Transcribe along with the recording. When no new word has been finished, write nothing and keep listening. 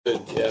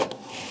Good, yeah.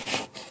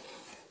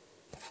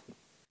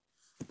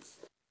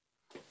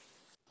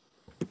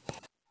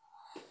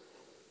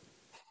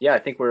 Yeah, I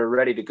think we're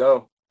ready to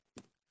go.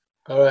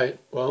 All right.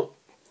 Well,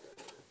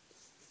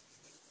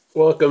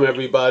 welcome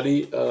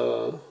everybody.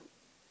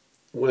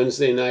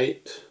 Wednesday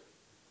night,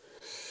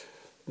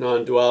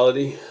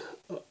 non-duality.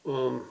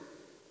 Um,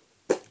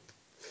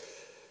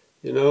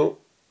 you know,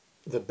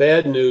 the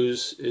bad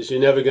news is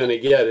you're never going to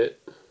get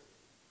it,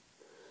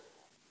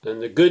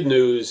 and the good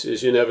news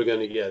is you're never going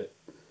to get it.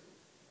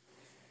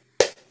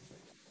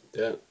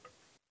 Yeah.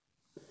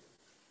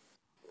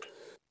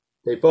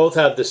 They both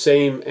have the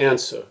same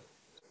answer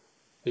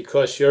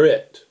because you're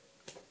it.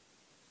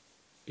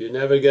 You're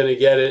never going to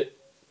get it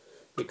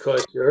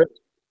because you're it.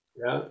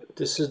 Yeah.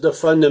 This is the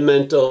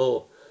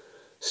fundamental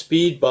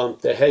speed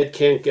bump the head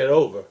can't get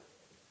over.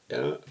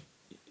 Yeah.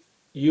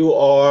 You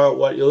are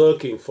what you're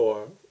looking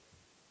for.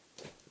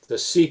 The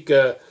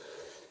seeker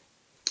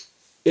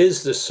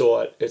is the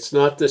sought. It's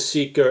not the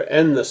seeker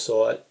and the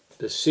sought.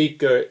 The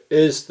seeker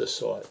is the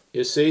sought.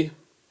 You see?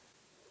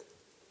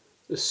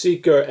 The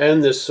seeker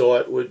and the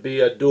sought would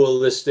be a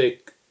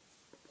dualistic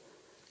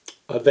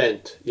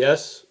event.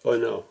 Yes or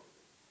no?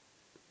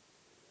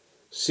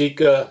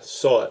 Seeker,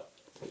 sought.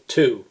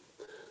 Two.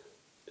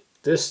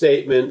 This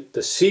statement,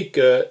 the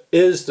seeker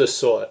is the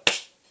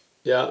sought.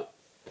 Yeah?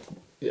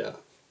 Yeah.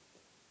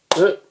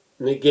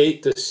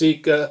 Negate the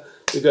seeker,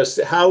 because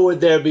how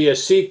would there be a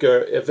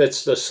seeker if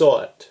it's the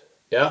sought?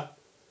 Yeah?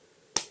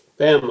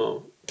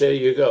 Bammo. There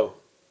you go.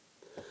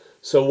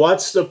 So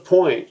what's the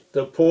point?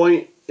 The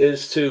point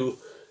is to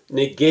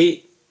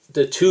negate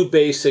the two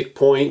basic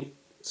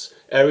points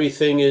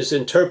everything is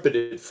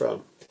interpreted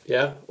from,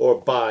 yeah, or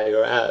by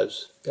or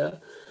as, yeah,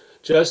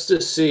 just to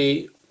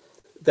see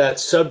that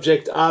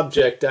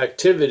subject-object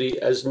activity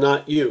as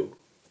not you,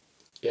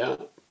 yeah.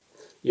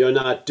 You're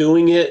not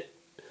doing it,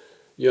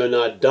 you're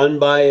not done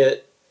by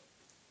it,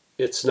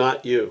 it's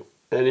not you.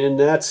 And in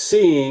that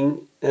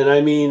seeing, and I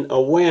mean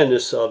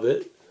awareness of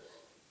it,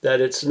 that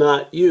it's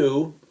not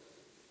you,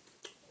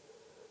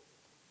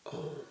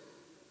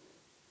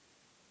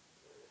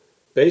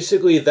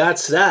 basically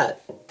that's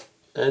that.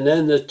 And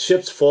then the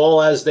chips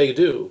fall as they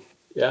do,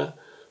 yeah.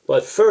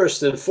 But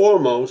first and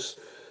foremost,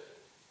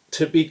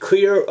 to be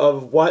clear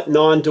of what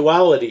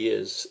non-duality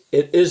is,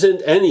 it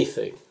isn't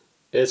anything.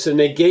 It's a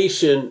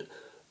negation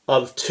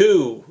of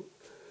two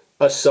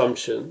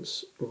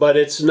assumptions, but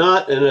it's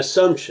not an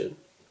assumption,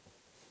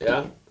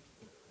 yeah.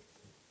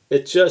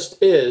 It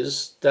just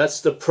is. That's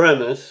the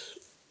premise,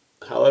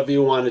 however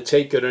you want to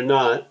take it or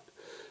not.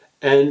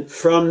 And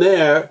from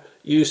there,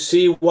 you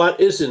see what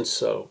isn't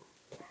so.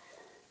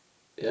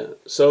 Yeah.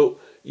 So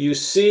you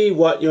see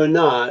what you're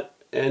not,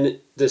 and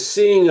the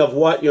seeing of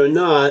what you're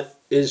not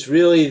is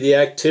really the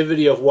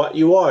activity of what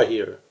you are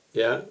here.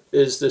 Yeah.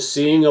 Is the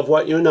seeing of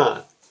what you're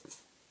not.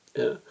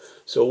 Yeah.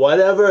 So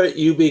whatever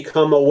you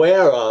become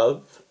aware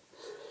of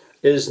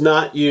is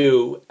not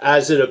you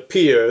as it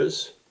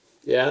appears.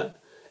 Yeah.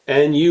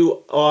 And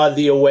you are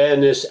the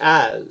awareness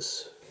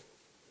as.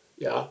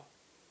 Yeah.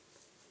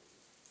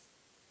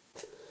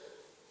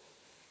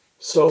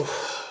 So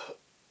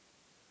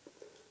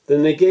the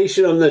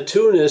negation of the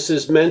two-ness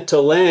is meant to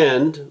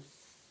land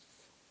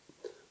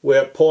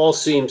where Paul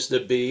seems to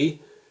be,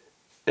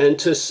 and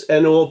it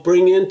will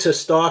bring into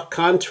stark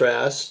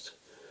contrast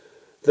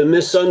the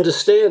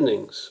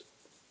misunderstandings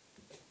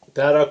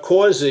that are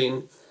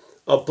causing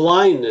a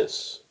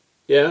blindness.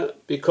 Yeah,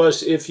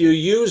 because if you're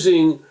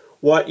using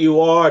what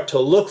you are to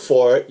look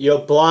for it, you're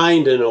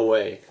blind in a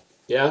way.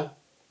 Yeah.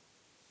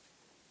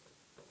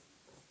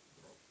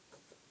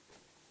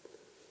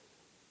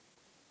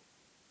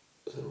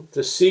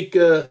 The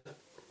seeker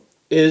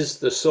is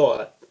the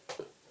sought.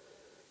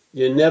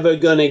 You're never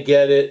going to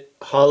get it,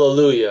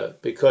 hallelujah,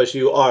 because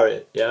you are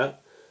it, yeah?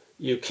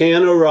 You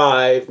can't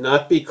arrive,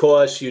 not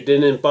because you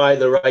didn't buy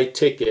the right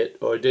ticket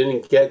or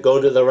didn't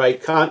go to the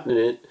right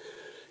continent.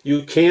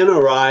 You can't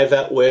arrive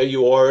at where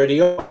you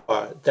already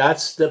are.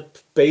 That's the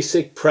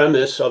basic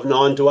premise of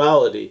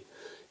non-duality,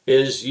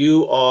 is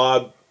you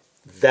are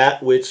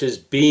that which is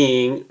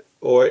being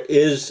or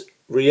is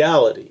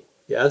reality,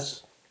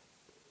 yes?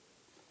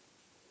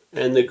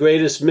 And the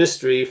greatest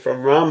mystery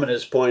from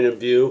Ramana's point of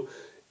view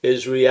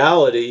is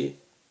reality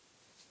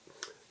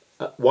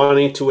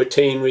wanting to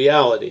attain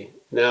reality.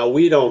 Now,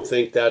 we don't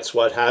think that's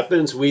what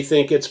happens. We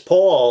think it's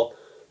Paul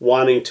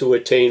wanting to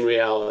attain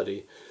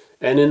reality.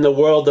 And in the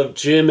world of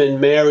Jim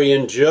and Mary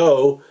and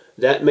Joe,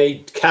 that may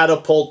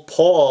catapult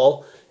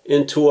Paul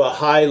into a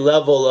high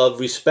level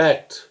of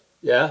respect,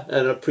 yeah,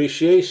 and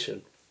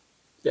appreciation,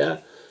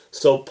 yeah.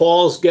 So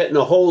Paul's getting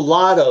a whole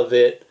lot of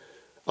it,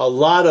 a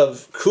lot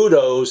of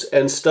kudos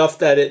and stuff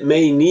that it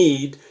may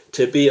need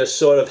to be a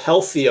sort of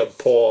healthier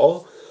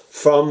Paul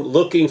from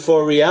looking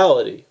for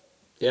reality.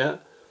 Yeah.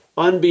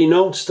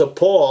 Unbeknownst to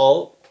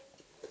Paul,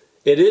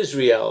 it is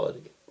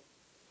reality.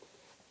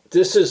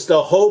 This is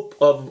the hope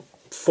of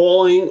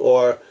falling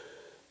or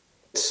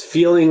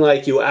feeling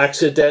like you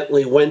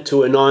accidentally went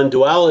to a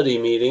non-duality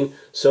meeting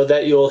so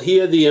that you'll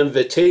hear the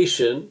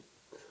invitation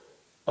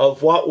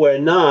of what we're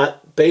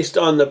not based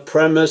on the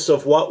premise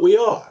of what we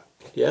are.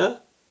 Yeah?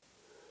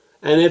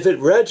 And if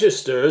it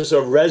registers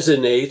or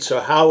resonates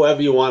or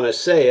however you want to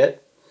say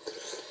it,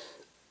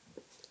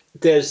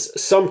 there's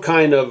some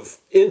kind of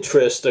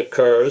interest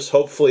occurs.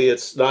 Hopefully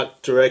it's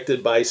not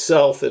directed by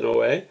self in a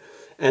way.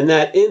 And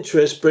that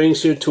interest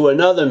brings you to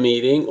another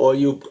meeting, or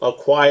you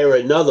acquire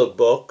another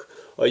book,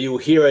 or you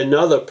hear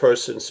another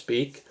person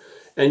speak,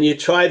 and you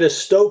try to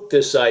stoke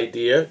this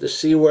idea to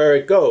see where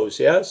it goes,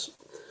 yes?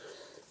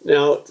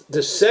 Now,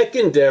 the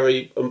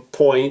secondary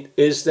point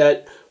is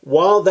that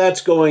while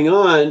that's going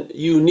on,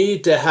 you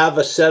need to have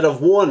a set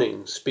of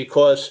warnings,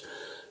 because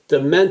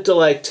the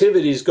mental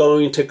activity is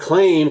going to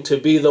claim to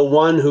be the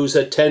one who's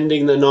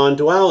attending the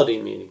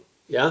non-duality meeting,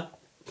 yeah?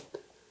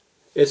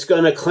 It's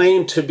going to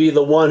claim to be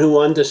the one who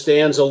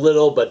understands a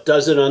little but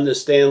doesn't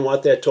understand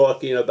what they're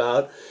talking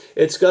about.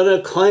 It's going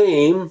to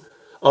claim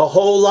a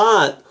whole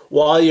lot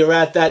while you're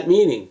at that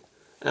meeting.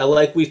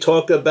 Like we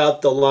talk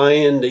about the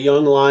lion, the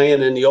young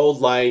lion and the old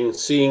lion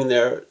seeing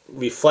their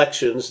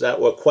reflections that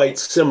were quite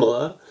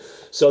similar.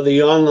 So the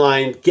young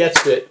lion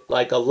gets it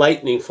like a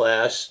lightning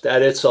flash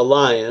that it's a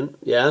lion,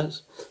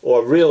 yes?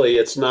 Or really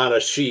it's not a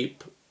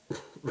sheep,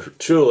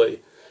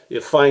 truly.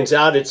 It finds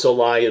out it's a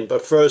lion,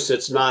 but first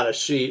it's not a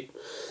sheep.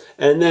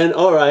 And then,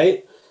 all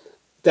right,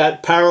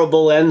 that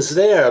parable ends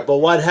there. But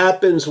what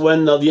happens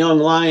when the young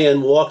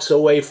lion walks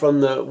away from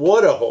the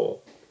water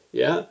hole?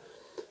 Yeah?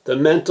 The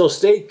mental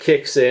state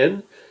kicks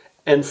in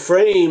and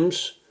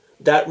frames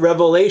that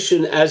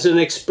revelation as an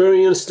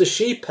experience the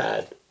sheep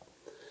had.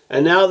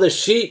 And now the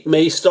sheep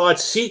may start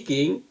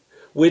seeking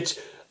what's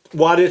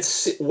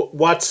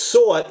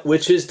sought,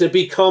 which is to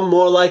become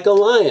more like a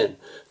lion.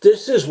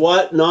 This is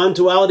what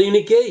non-duality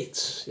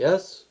negates,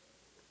 yes?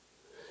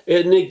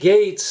 It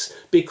negates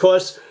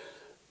because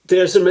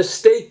there's a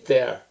mistake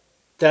there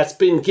that's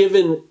been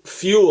given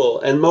fuel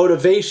and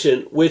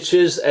motivation, which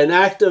is an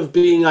act of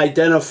being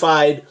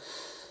identified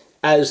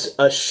as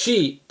a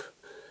sheep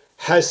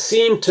has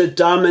seemed to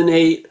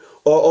dominate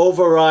or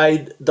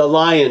override the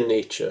lion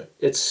nature.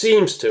 It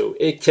seems to.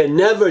 It can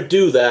never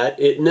do that.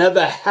 It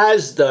never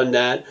has done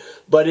that,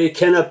 but it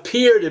can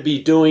appear to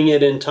be doing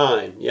it in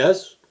time,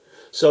 yes?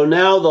 So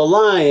now the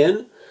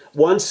lion,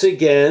 once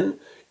again,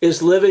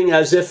 is living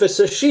as if it's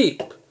a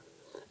sheep.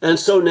 And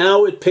so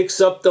now it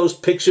picks up those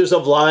pictures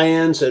of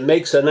lions and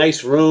makes a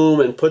nice room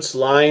and puts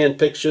lion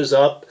pictures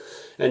up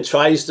and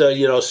tries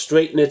to,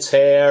 straighten its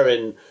hair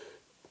and,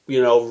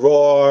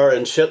 roar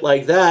and shit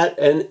like that.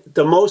 And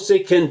the most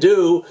it can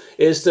do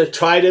is to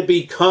try to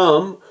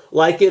become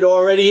like it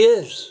already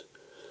is,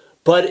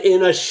 but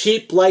in a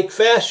sheep-like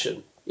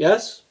fashion,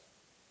 yes?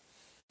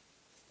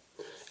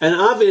 And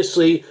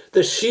obviously,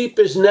 the sheep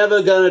is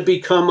never going to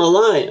become a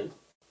lion.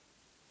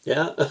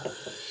 Yeah,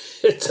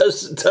 it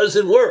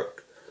doesn't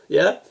work.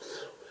 Yeah,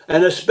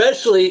 and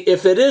especially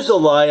if it is a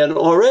lion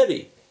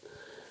already.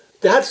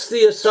 That's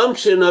the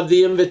assumption of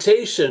the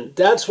invitation.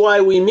 That's why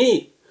we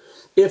meet.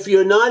 If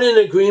you're not in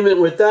agreement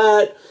with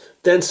that,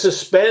 then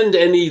suspend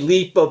any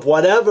leap of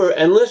whatever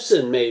and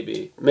listen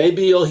maybe.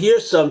 Maybe you'll hear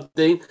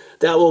something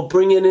that will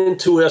bring it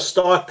into a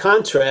stark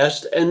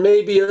contrast and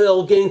maybe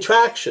it'll gain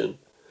traction.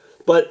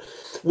 But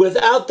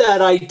without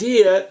that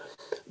idea,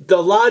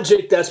 the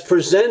logic that's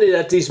presented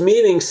at these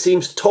meetings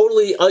seems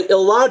totally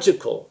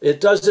illogical.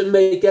 It doesn't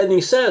make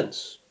any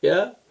sense,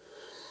 yeah?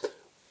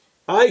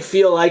 I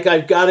feel like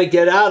I've got to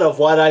get out of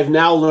what I've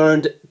now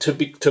learned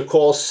to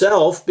call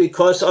self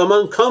because I'm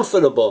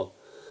uncomfortable.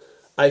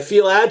 I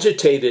feel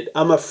agitated.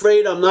 I'm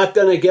afraid I'm not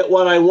going to get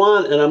what I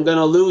want and I'm going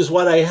to lose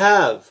what I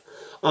have.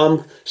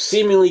 I'm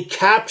seemingly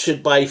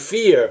captured by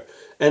fear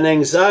and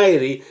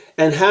anxiety,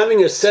 and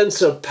having a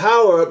sense of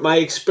power, my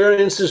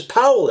experience is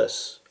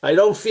powerless. I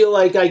don't feel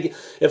like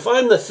if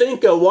I'm the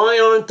thinker, why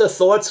aren't the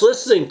thoughts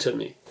listening to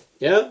me?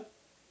 Yeah?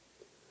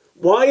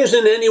 Why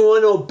isn't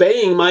anyone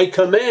obeying my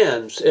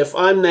commands if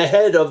I'm the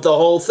head of the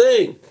whole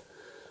thing?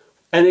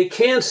 And it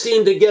can't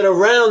seem to get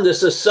around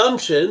this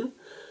assumption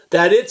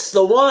that it's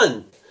the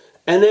one.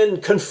 And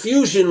then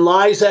confusion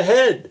lies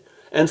ahead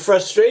and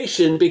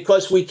frustration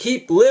because we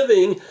keep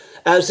living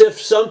as if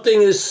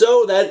something is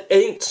so that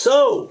ain't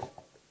so.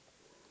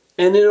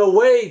 And in a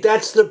way,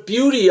 that's the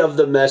beauty of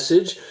the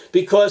message,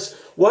 because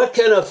what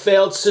can a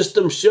failed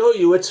system show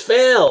you? It's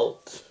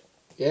failed.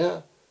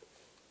 Yeah.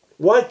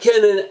 What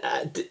can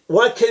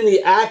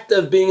the act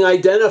of being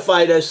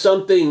identified as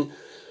something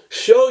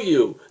show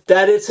you?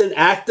 That it's an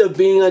act of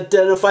being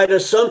identified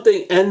as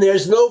something and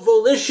there's no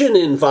volition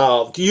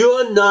involved.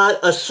 You're not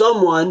a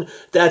someone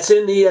that's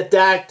in the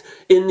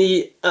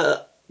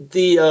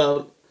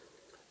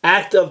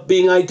act of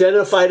being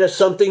identified as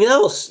something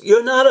else.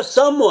 You're not a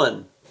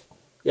someone.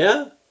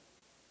 Yeah?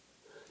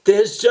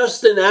 There's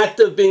just an act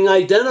of being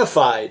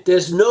identified.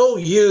 There's no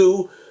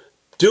you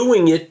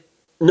doing it.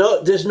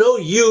 No, there's no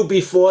you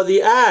before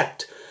the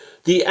act.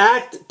 The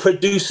act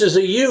produces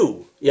a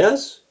you.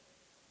 Yes?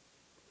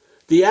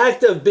 The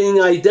act of being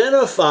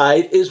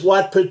identified is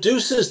what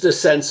produces the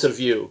sense of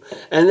you.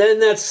 And then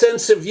that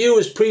sense of you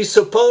is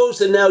presupposed,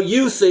 and now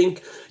you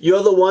think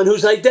you're the one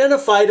who's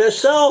identified as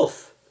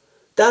self.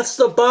 That's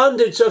the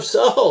bondage of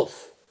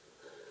self.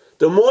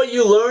 The more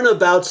you learn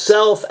about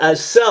self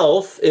as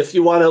self, if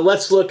you want to,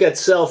 let's look at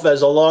self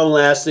as a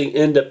long-lasting,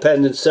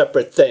 independent,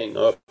 separate thing,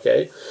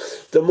 okay?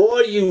 The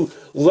more you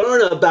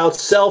learn about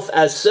self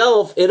as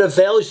self, it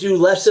avails you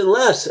less and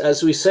less,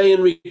 as we say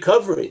in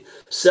recovery.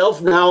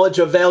 Self-knowledge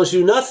avails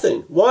you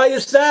nothing. Why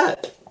is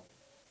that?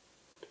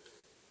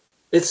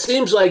 It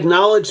seems like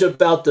knowledge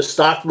about the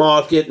stock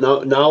market,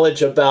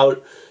 knowledge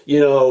about,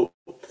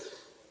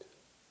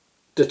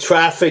 the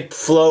traffic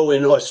flow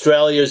in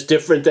Australia is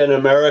different than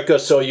America,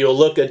 so you'll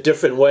look a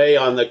different way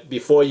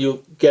before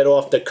you get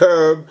off the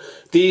curb.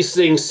 These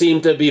things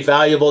seem to be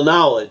valuable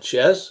knowledge,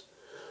 yes?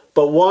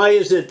 But why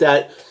is it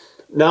that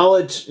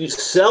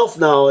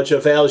self-knowledge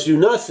avails you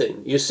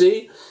nothing? You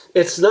see,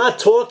 it's not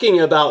talking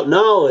about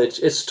knowledge,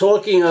 it's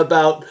talking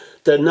about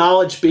the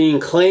knowledge being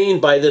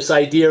claimed by this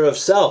idea of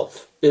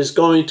self is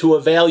going to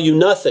avail you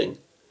nothing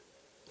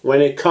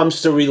when it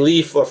comes to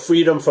relief or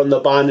freedom from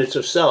the bondage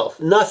of self.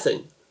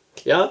 Nothing.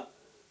 Yeah?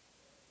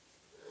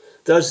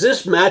 Does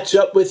this match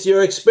up with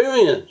your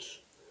experience?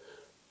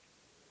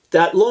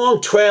 That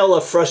long trail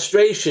of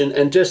frustration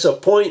and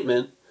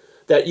disappointment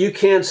that you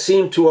can't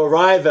seem to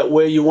arrive at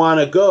where you want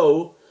to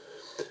go,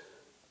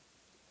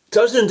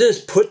 doesn't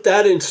this put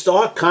that in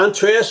stark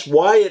contrast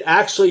why it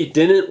actually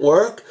didn't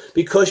work?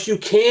 Because you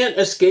can't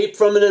escape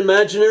from an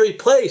imaginary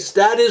place.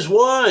 That is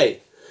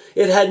why.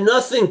 It had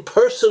nothing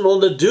personal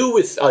to do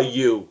with a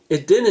you.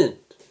 It didn't.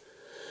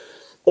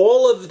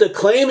 All of the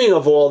claiming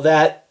of all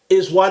that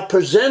is what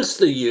presents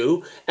the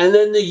you, and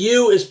then the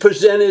you is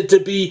presented to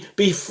be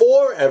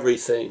before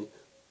everything.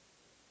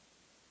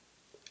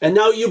 And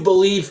now you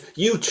believe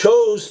you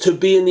chose to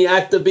be in the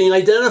act of being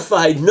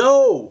identified.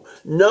 No,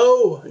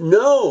 no,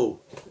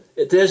 no.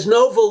 There's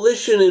no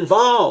volition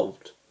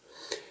involved.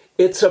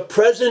 It's a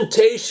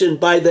presentation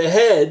by the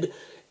head.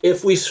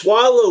 If we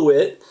swallow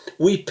it,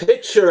 we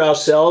picture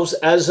ourselves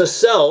as a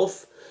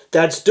self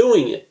that's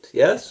doing it,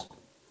 yes?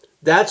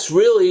 That's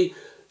really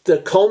the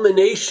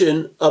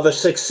culmination of a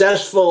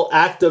successful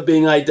act of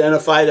being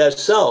identified as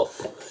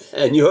self.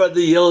 And you're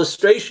the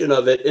illustration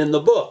of it in the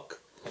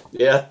book.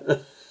 Yeah?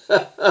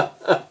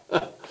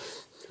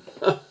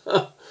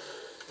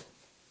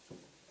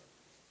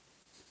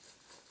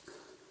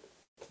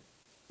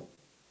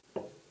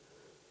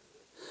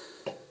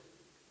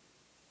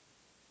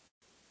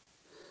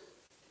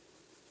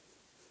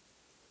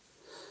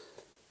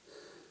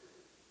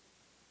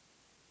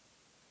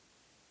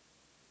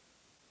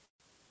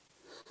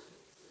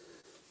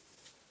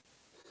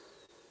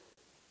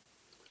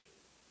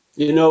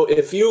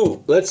 If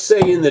you, let's say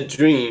in the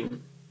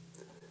dream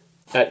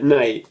at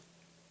night,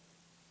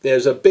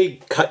 there's a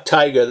big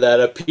tiger that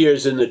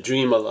appears in the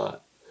dream a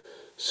lot.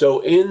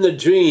 So in the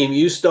dream,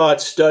 you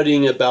start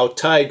studying about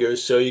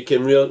tigers so you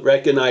can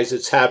recognize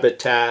its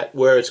habitat,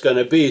 where it's going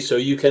to be, so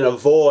you can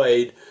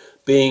avoid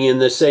being in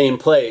the same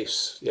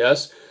place,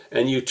 yes?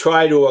 And you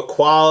try to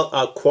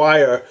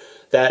acquire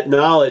that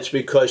knowledge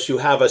because you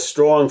have a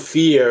strong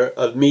fear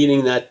of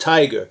meeting that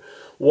tiger.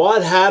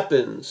 What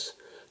happens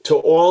to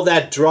all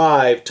that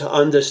drive to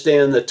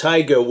understand the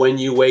tiger when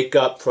you wake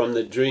up from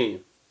the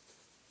dream?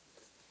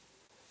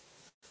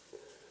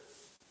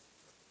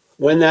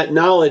 When that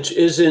knowledge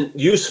isn't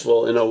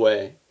useful in a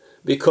way,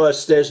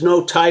 because there's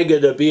no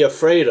tiger to be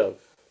afraid of,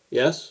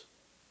 yes?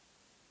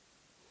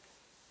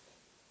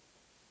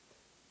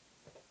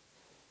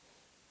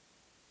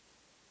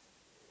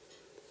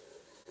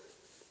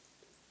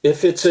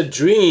 If it's a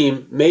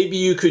dream, maybe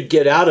you could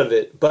get out of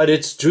it, but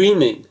it's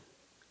dreaming,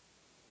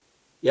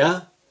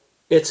 yeah?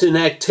 It's an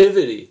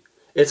activity.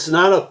 It's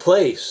not a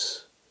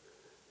place.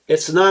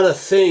 It's not a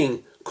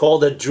thing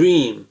called a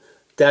dream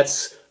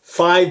that's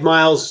 5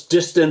 miles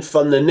distant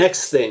from the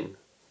next thing.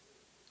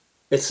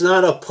 It's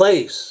not a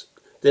place.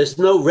 There's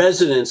no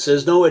residence.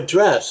 There's no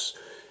address.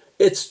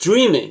 It's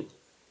dreaming.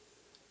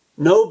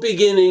 No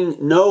beginning,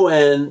 no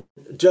end,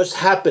 just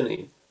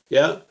happening.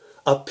 Yeah?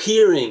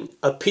 Appearing,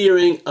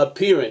 appearing,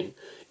 appearing.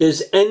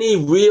 Is any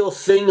real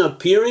thing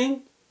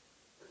appearing?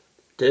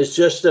 There's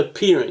just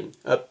appearing,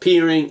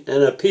 appearing,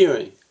 and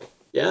appearing.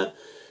 Yeah?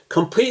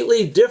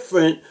 Completely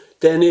different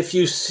than if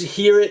you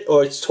hear it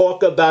or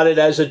talk about it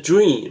as a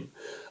dream.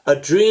 A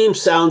dream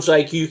sounds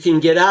like you can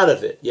get out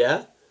of it,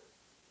 yeah?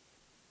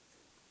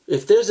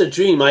 If there's a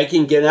dream, I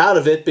can get out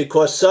of it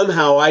because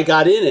somehow I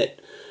got in it.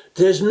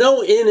 There's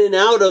no in and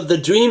out of the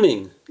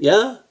dreaming,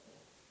 yeah?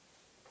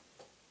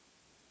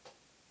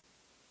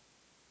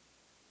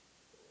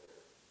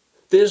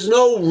 There's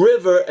no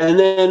river and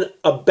then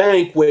a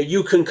bank where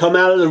you can come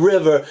out of the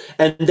river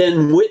and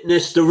then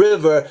witness the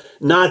river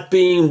not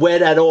being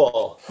wet at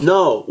all.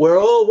 No, we're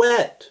all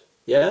wet,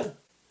 yeah?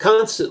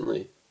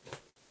 Constantly.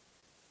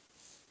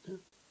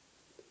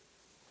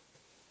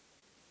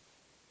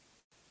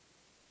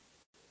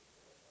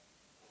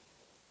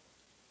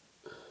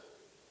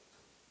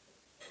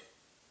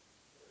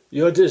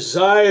 Your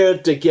desire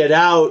to get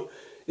out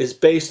is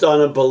based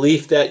on a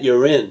belief that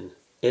you're in.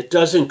 It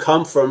doesn't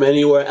come from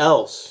anywhere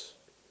else.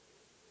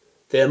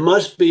 There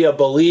must be a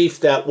belief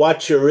that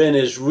what you're in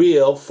is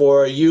real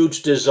for a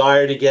huge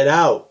desire to get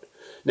out.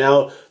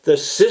 Now, the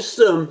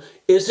system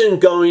isn't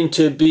going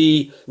to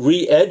be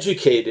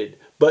re-educated,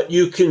 but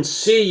you can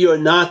see you're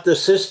not the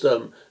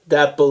system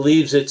that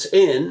believes it's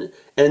in,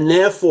 and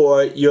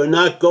therefore you're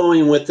not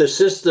going with the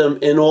system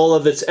in all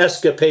of its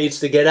escapades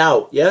to get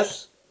out.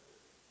 Yes?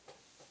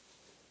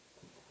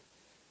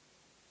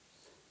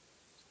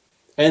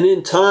 And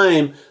in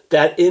time,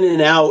 that in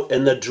and out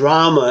and the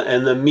drama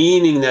and the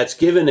meaning that's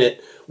given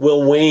it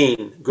will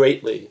wane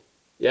greatly.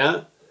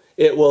 Yeah?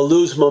 It will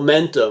lose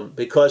momentum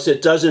because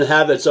it doesn't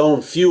have its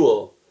own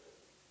fuel.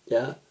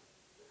 Yeah?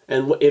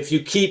 And if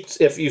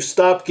you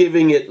stop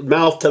giving it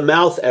mouth to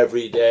mouth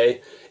every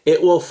day,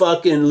 it will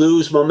fucking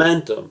lose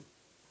momentum.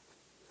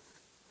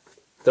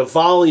 The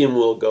volume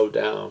will go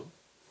down.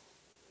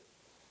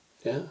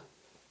 Yeah?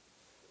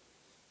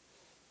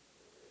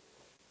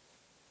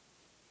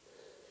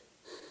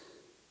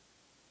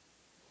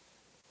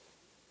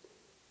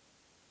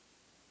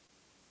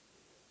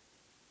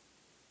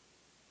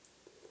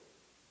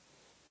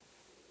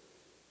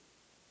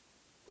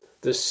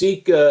 The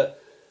seeker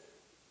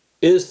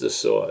is the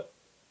sought.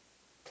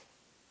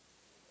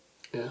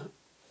 Yeah.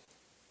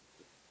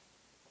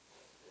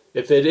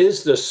 If it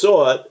is the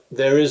sought,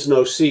 there is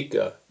no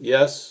seeker.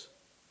 Yes?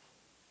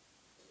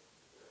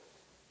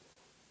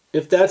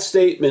 If that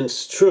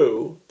statement's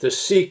true, the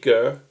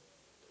seeker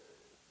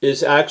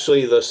is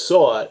actually the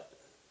sought,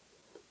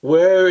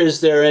 where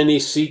is there any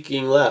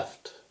seeking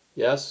left?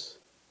 Yes?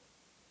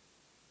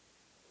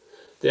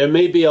 There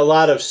may be a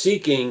lot of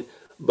seeking,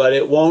 but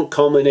it won't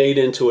culminate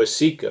into a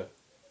seeker.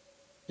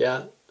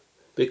 Yeah?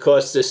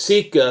 Because the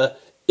seeker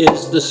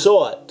is the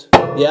sought.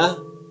 Yeah?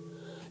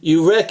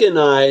 You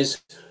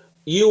recognize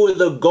you were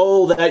the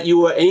goal that you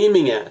were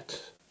aiming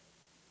at.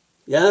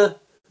 Yeah?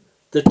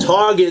 The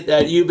target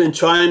that you've been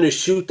trying to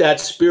shoot that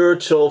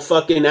spiritual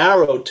fucking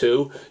arrow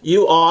to,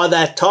 you are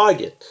that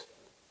target.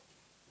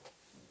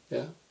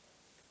 Yeah?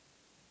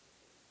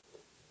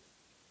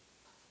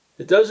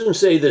 It doesn't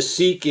say the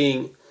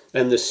seeking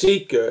and the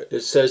seeker.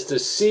 It says the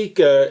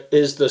seeker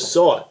is the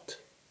sought.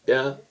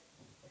 Yeah?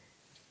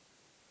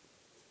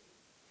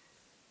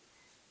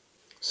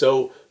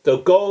 So the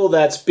goal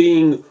that's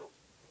being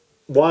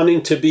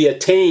wanting to be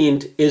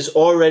attained is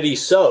already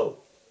so.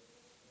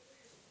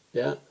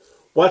 Yeah?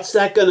 What's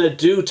that going to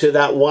do to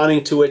that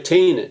wanting to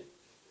attain it?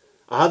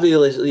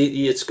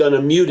 Obviously, it's going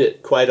to mute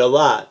it quite a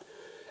lot.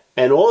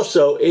 And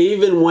also,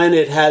 even when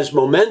it has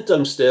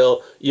momentum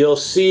still, you'll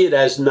see it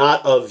as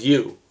not of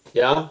you.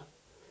 Yeah?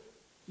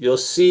 You'll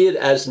see it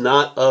as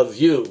not of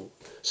you.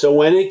 So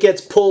when it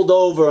gets pulled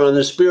over on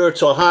the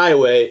spiritual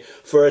highway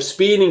for a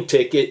speeding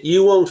ticket,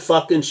 you won't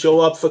fucking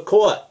show up for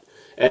court.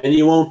 And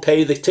you won't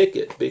pay the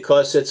ticket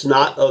because it's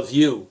not of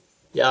you.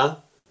 Yeah?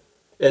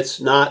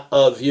 It's not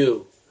of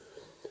you.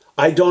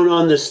 I don't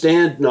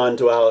understand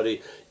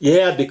non-duality.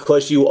 Yeah,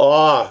 because you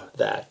are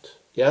that.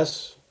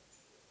 Yes?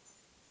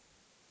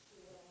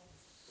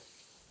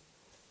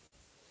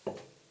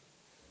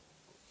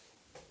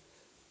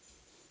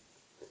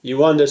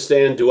 You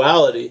understand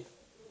duality.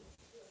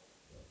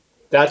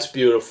 That's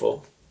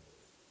beautiful.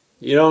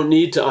 You don't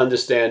need to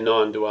understand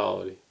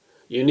non-duality.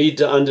 You need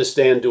to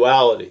understand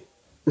duality.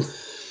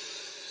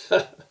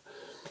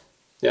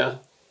 Yeah?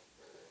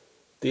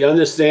 The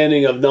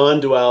understanding of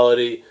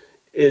non-duality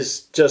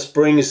just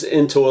brings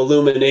into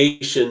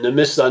illumination the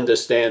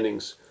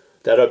misunderstandings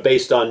that are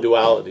based on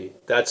duality.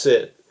 That's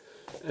it.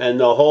 And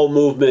the whole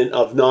movement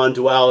of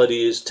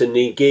non-duality is to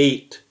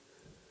negate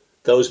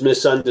those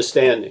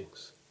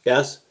misunderstandings.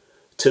 Yes?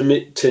 To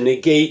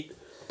negate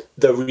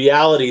the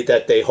reality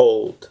that they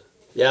hold.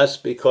 Yes?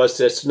 Because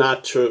it's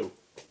not true.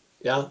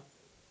 Yeah?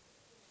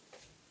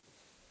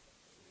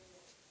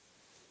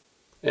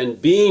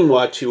 And being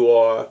what you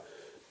are,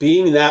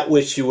 being that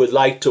which you would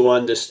like to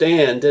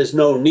understand, there's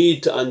no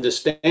need to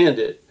understand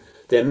it.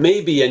 There may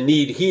be a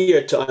need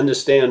here to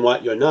understand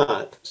what you're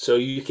not, so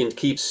you can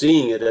keep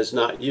seeing it as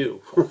not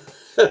you.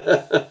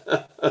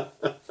 I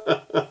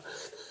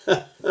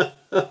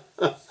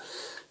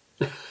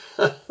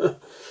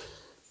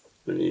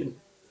mean,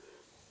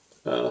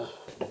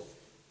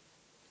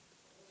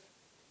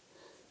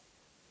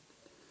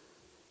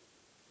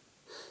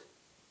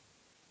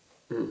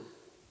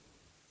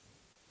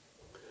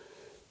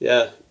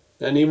 yeah.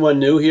 Anyone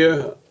new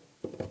here?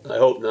 I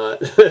hope not.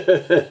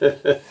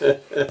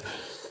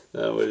 That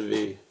would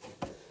be.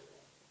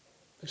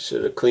 I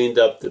should have cleaned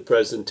up the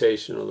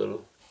presentation a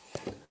little.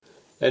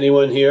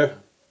 Anyone here?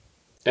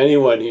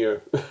 Anyone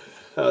here?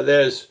 Oh,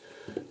 there's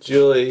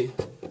Julie.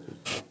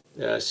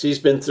 Yeah, she's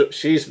been through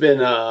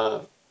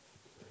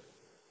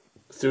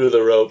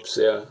the ropes.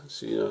 Yeah,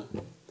 so,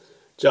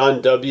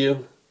 John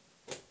W.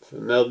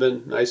 from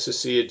Melbourne. Nice to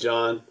see you,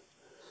 John.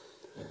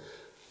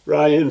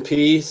 Ryan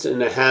P.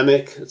 in a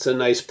hammock. It's a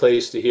nice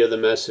place to hear the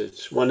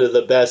message. One of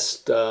the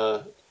best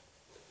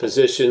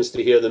positions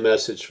to hear the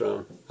message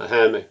from. A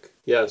hammock.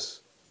 Yes.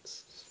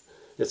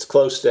 It's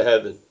close to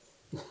heaven.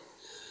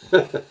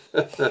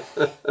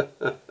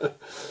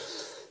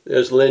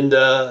 There's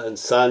Linda and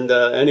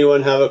Sanda.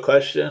 Anyone have a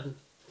question?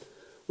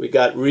 We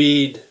got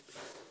Reed.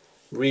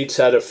 Reed's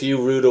had a few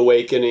rude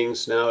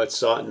awakenings. Now it's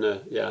starting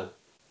to, yeah.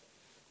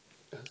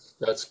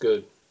 That's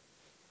good.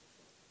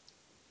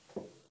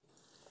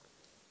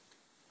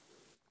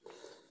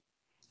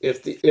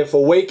 If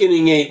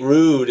awakening ain't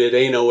rude, it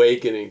ain't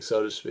awakening,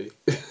 so to speak.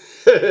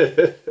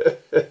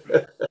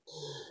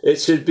 It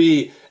should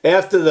be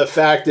after the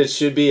fact. It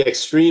should be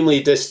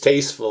extremely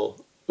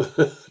distasteful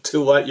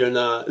to what you're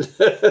not,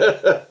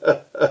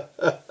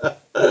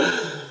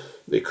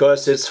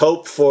 because its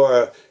hope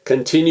for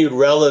continued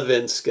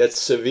relevance gets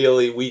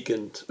severely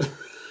weakened,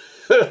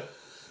 and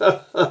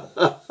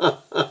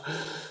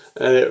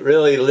it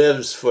really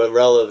lives for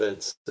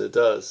relevance. It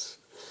does.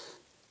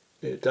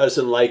 It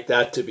doesn't like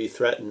that to be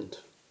threatened.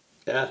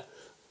 Yeah,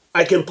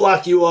 I can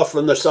block you off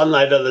from the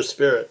sunlight of the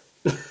spirit.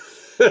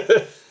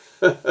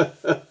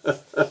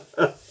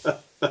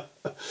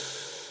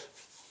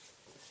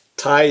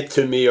 Tie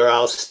to me or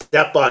I'll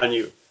step on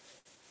you.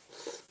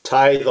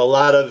 Tithe a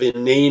lot of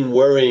inane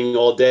worrying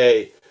all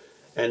day.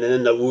 And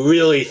then the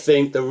real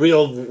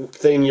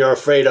thing you're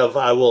afraid of,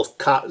 I will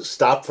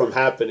stop from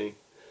happening.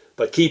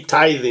 But keep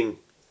tithing.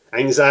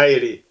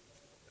 Anxiety.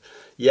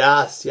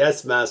 Yes,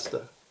 yes,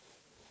 master.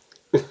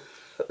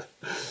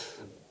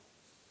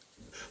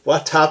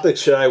 What topic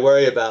should I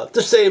worry about?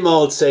 The same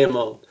old, same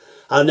old.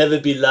 I'll never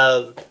be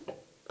loved.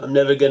 I'm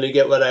never going to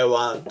get what I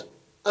want.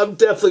 I'm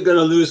definitely going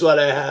to lose what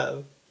I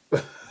have.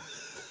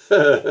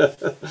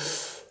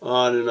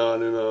 On and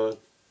on and on.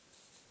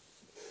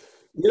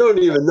 You don't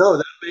even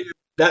know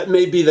that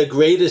may be the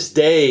greatest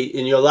day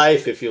in your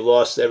life if you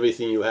lost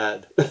everything you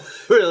had.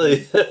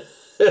 Really.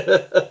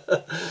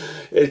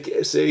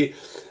 See,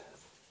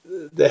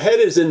 the head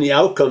is in the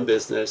outcome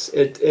business.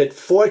 It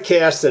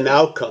forecasts an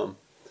outcome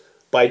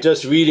by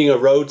just reading a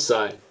road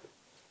sign.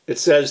 It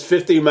says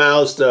 50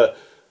 miles to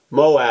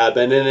Moab,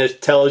 and then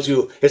it tells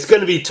you it's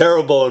going to be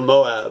terrible in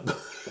Moab.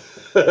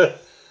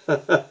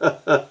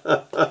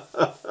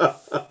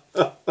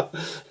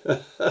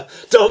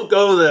 Don't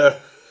go there.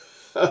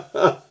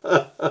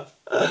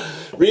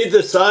 Read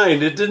the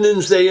sign. It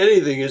didn't say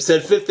anything. It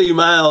said 50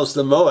 miles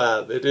to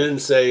Moab. It didn't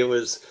say it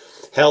was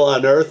hell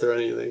on earth or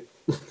anything.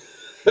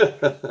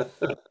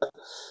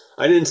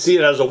 I didn't see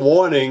it as a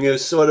warning. It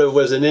sort of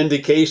was an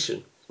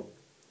indication.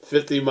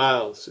 50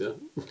 miles. Yeah.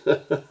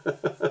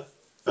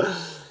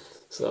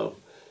 So,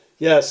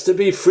 yes, to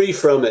be free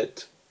from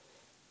it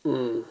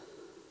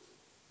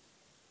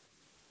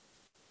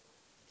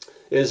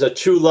is a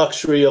true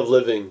luxury of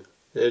living.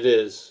 It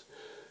is.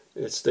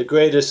 It's the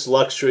greatest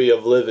luxury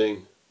of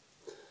living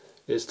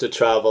is to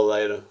travel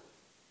lighter.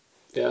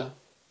 Yeah.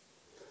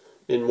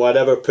 In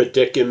whatever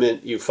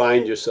predicament you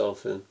find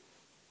yourself in.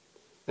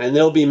 And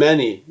there'll be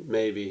many,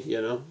 maybe.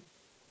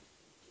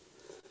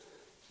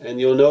 And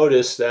you'll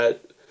notice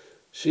that,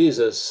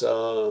 Jesus,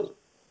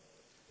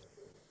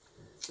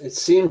 it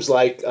seems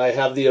like I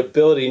have the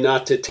ability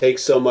not to take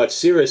so much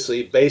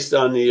seriously based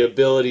on the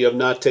ability of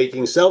not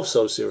taking self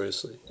so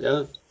seriously.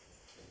 Yeah.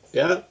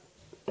 Yeah.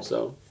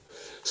 So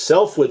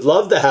self would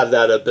love to have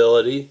that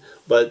ability,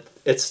 but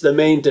it's the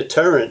main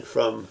deterrent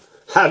from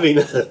having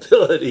that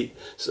ability.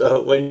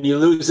 So when you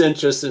lose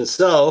interest in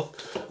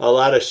self, a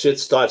lot of shit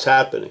starts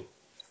happening.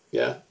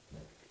 Yeah.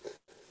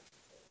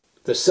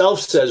 The self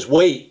says,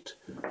 wait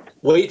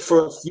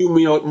for a few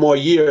more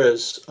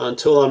years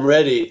until I'm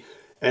ready,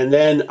 and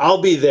then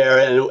I'll be there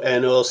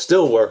and it'll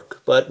still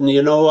work. But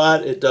you know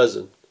what? It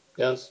doesn't.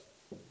 Yes?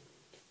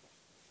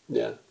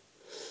 Yeah.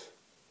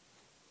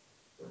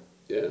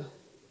 Yeah.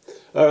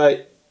 All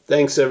right.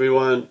 Thanks,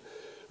 everyone.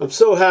 I'm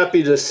so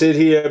happy to sit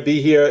here,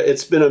 be here.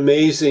 It's been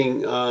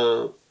amazing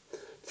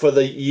for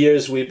the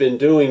years we've been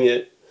doing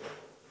it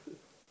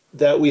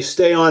that we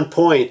stay on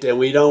point and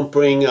we don't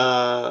bring,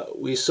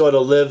 we sort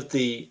of live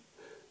the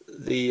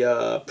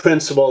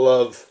principle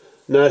of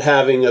not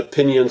having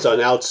opinions on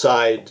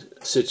outside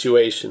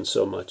situations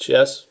so much.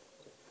 Yes?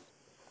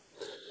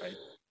 Right.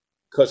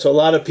 Because a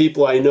lot of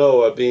people I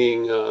know are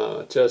being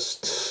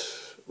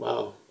just,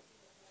 wow.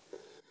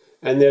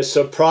 And they're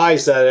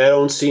surprised that I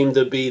don't seem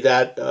to be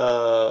that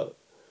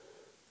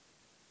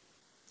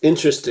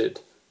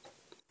interested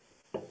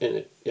in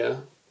it. Yeah,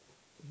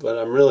 but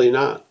I'm really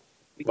not.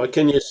 What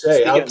can you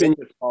say? How Speaking of can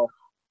interest, Paul.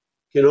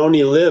 you can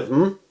only live?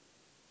 Hmm?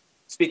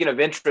 Speaking of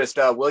interest,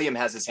 William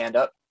has his hand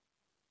up.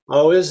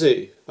 Oh, is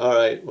he? All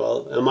right.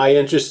 Well, am I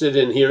interested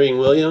in hearing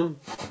William?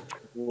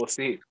 We'll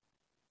see.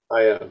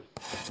 I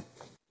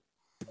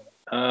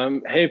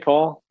am. Hey,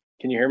 Paul,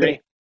 can you hear Hey,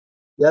 me?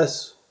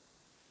 yes.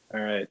 All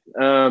right.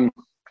 I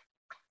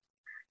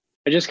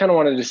just kind of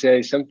wanted to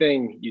say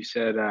something you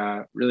said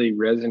really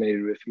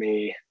resonated with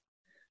me.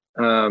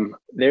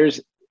 There's,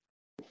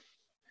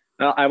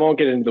 I won't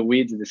get into the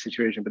weeds of the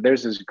situation, but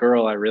there's this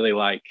girl I really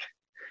like,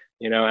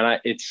 and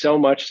it's so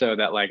much so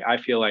that like I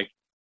feel like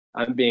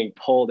I'm being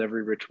pulled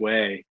every which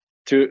way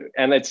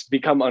and it's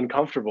become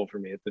uncomfortable for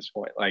me at this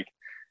point. Like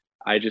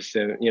I just,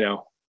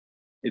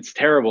 it's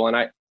terrible,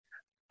 and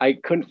I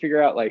couldn't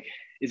figure out like,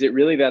 is it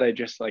really that I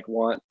just like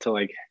want to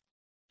like,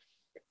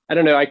 I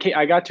don't know.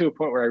 I got to a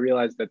point where I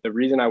realized that the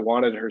reason I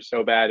wanted her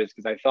so bad is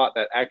because I thought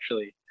that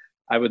actually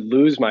I would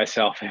lose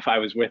myself if I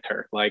was with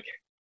her. Like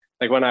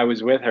when I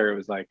was with her, it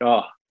was like,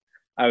 oh,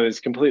 I was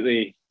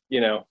completely,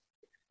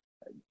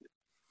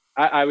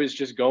 I was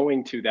just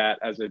going to that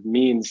as a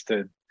means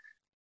to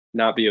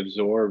not be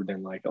absorbed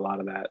in like a lot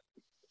of that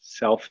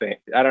self thing.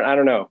 I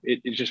don't know.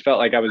 It just felt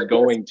like I was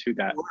going to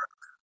that.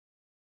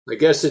 I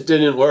guess it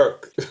didn't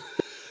work.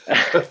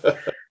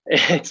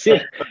 it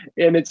se-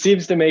 and it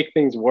seems to make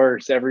things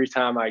worse every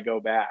time I go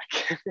back.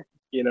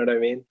 You know what I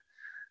mean?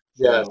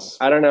 So Yes.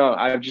 I don't know.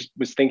 I just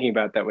was thinking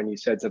about that when you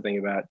said something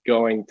about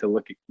going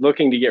to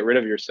looking to get rid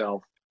of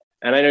yourself.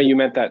 And I know you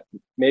meant that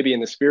maybe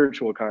in the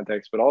spiritual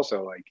context, but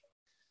also like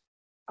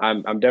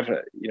I'm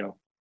definitely,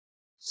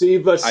 See,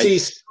 but I see,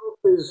 self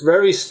is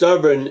very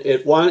stubborn.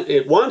 It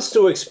wants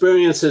to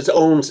experience its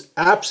own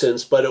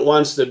absence, but it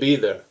wants to be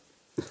there.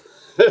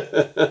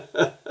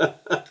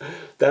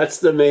 That's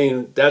the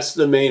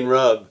main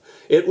rub.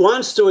 It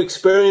wants to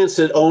experience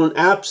its own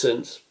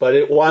absence, but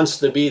it wants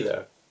to be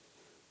there.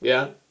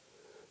 Yeah?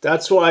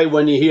 That's why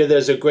when you hear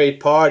there's a great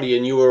party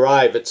and you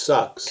arrive, it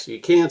sucks. You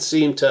can't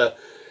seem to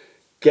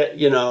get,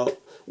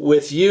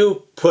 with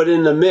you put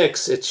in the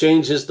mix, it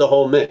changes the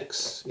whole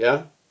mix.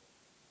 Yeah?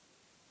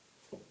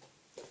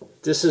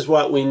 This is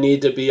what we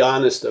need to be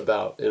honest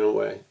about in a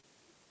way.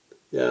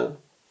 Yeah.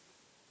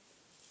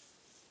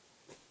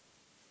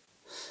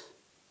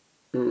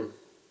 Mm.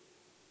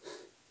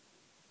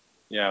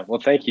 Yeah. Well,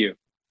 thank you.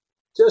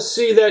 Just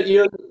see that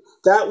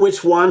that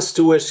which wants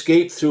to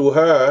escape through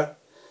her,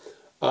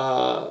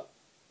 uh,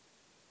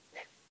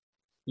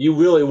 you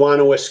really want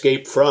to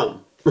escape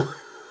from.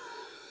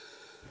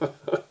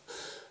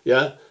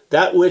 Yeah?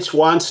 That which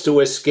wants to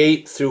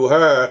escape through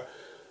her,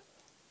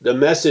 the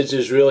message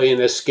is really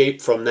an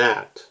escape from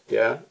that.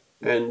 Yeah?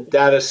 And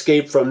that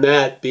escape from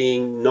that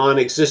being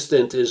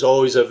non-existent is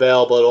always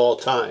available at all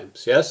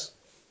times. Yes?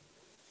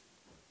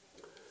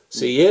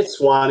 See,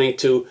 it's wanting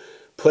to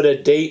put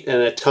a date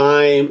and a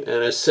time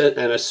and a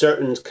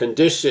certain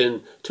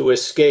condition to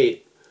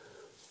escape.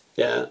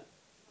 Yeah.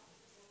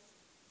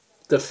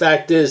 The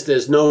fact is,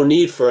 there's no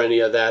need for any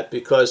of that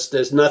because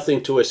there's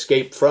nothing to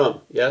escape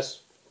from. Yes.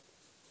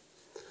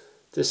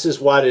 This is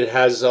what it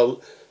has.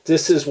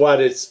 This is what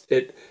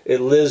it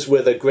lives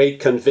with a great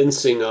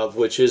convincing of,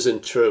 which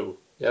isn't true.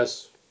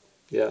 Yes.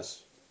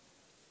 Yes.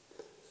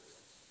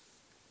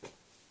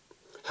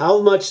 How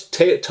much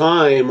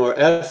time or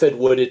effort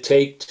would it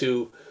take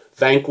to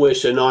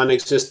vanquish a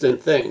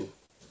non-existent thing?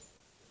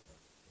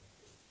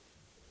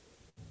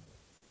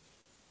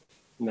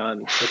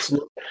 None. It's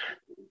not.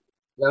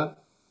 Yeah.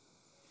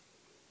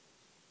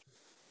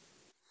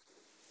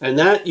 And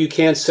that you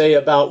can't say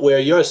about where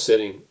you're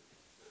sitting,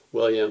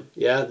 William.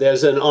 Yeah,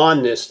 there's an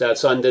onness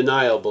that's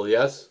undeniable.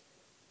 Yes.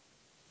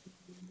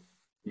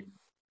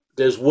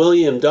 There's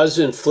William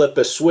doesn't flip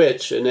a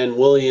switch and then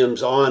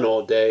William's on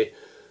all day.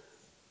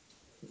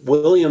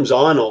 William's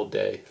on all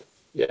day.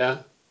 Yeah.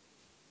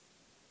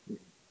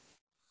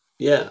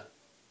 Yeah.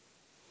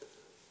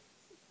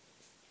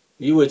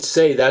 You would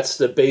say that's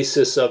the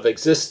basis of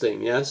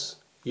existing. Yes.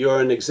 You're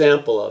an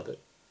example of it.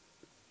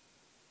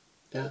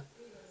 Yeah.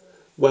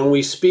 When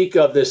we speak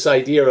of this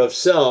idea of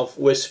self,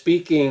 we're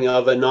speaking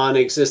of a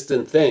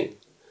non-existent thing.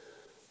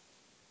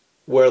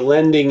 We're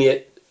lending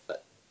it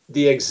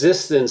the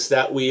existence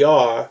that we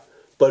are,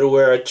 but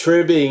we're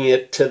attributing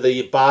it to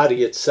the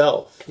body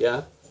itself.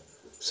 Yeah.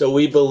 So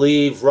we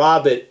believe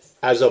Robert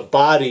as a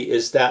body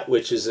is that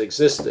which is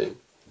existing.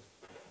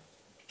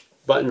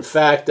 But in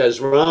fact, as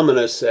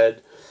Ramana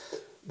said,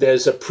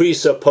 there's a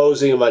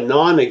presupposing of a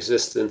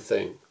non-existent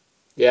thing.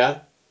 Yeah.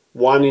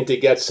 Wanting to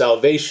get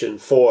salvation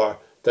for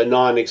the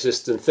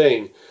non-existent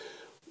thing.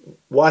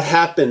 What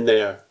happened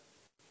there?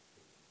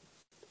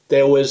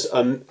 There's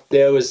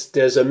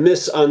a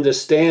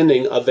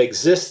misunderstanding of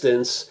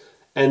existence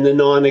and the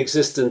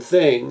non-existent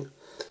thing,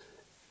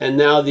 and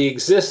now the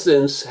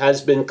existence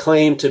has been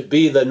claimed to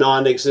be the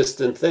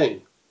non-existent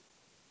thing.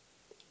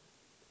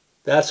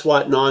 That's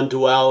what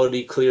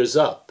non-duality clears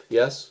up.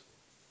 Yes.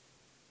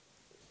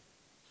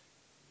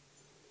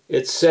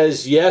 It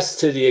says yes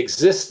to the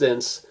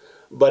existence,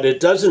 but it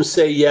doesn't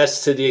say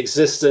yes to the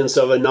existence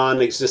of a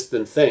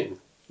non-existent thing.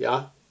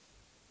 Yeah?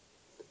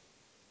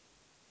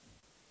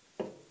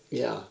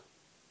 Yeah.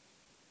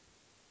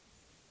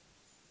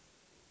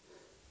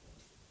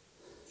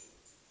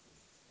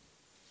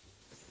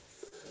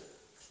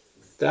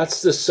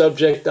 That's the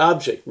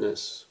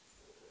subject-objectness.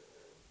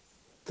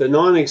 The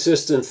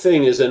non-existent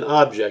thing is an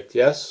object,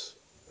 yes?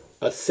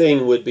 A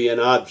thing would be an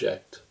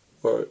object.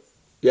 Or,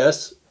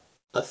 yes?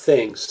 A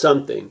thing,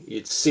 something.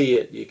 You'd see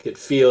it, you could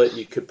feel it,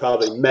 you could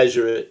probably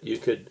measure it, you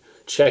could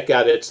check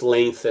out its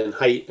length and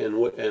height and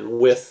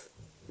width.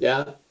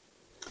 Yeah?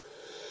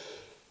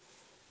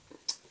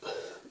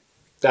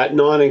 That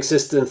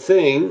non-existent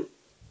thing,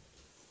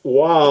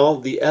 while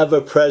the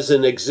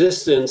ever-present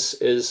existence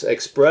is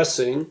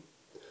expressing,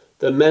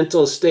 the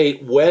mental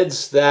state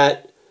weds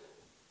that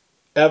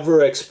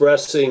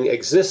ever-expressing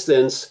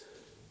existence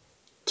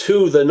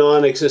to the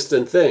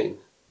non-existent thing,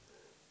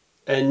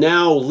 and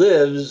now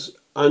lives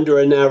under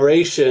a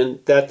narration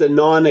that the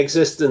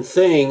non-existent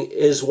thing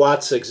is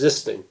what's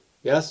existing.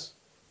 Yes?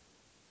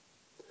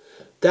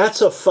 That's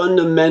a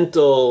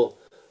fundamental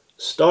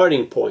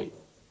starting point.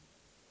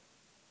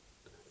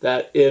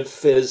 that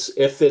if it's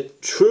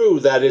true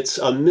that it's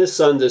a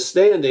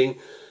misunderstanding,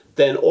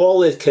 then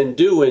all it can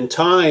do in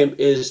time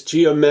is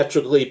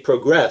geometrically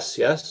progress,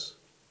 yes?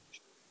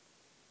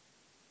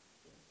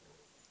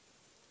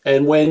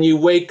 And when you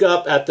wake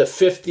up at the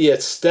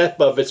 50th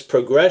step of its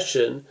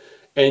progression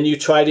and you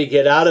try to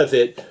get out of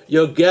it,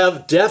 you're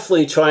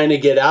definitely trying to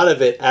get out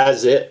of it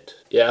as it,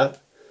 yeah?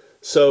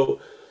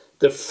 So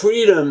the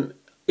freedom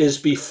is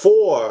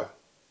before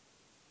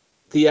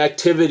the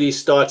activity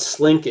starts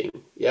slinking,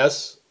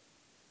 yes?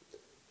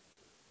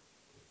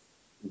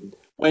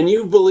 When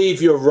you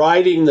believe you're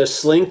riding the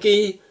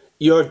slinky,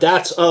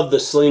 that's of the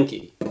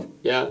slinky,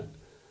 yeah?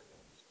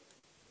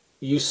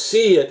 You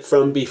see it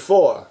from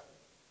before.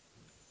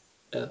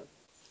 Yeah.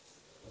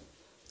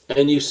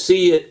 And you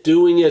see it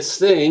doing its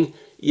thing,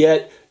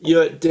 yet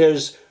you're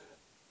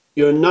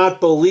not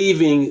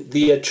believing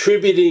the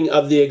attributing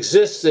of the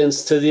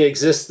existence to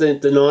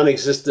the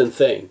non-existent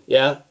thing.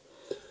 Yeah,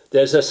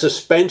 there's a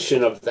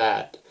suspension of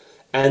that,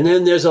 and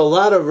then there's a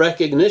lot of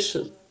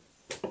recognition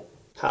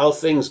how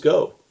things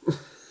go.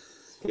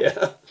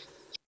 Yeah,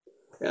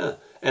 yeah,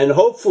 and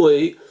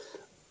hopefully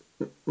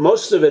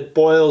most of it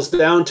boils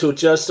down to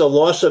just a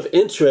loss of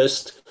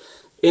interest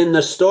in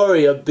the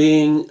story of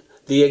being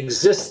the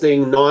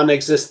existing,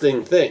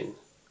 non-existing thing,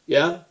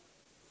 yeah?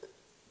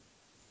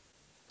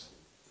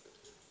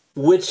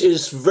 Which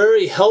is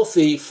very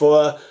healthy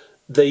for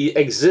the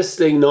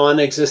existing,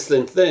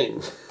 non-existent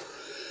thing.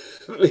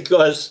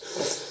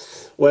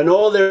 Because when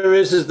all there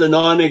is the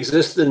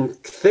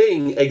non-existent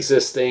thing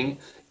existing,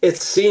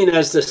 it's seen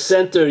as the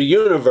center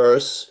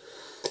universe,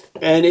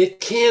 and it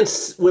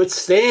can't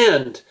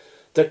withstand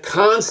the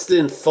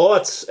constant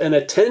thoughts and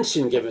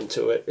attention given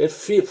to it. It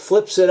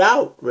flips it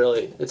out,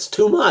 really. It's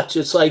too much.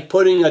 It's like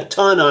putting a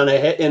ton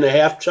in a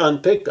half-ton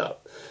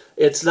pickup.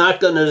 It's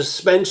not going to, the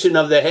suspension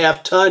of the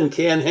half-ton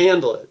can't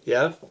handle it,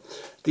 yeah?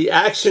 The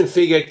action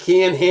figure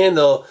can't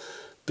handle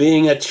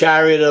being a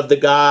chariot of the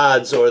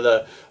gods or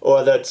the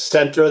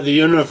center of the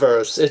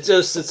universe.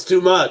 It's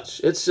too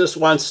much. It just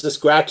wants to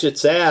scratch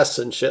its ass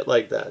and shit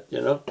like that, you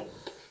know?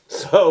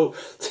 So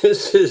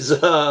this is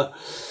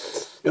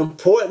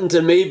important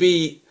to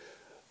maybe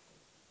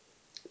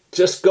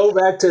just go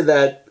back to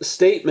that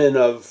statement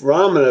of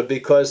Ramana,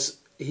 because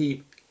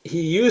he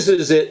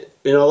uses it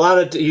in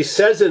he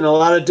says it in a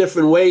lot of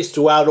different ways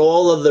throughout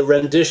all of the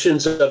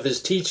renditions of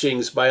his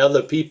teachings by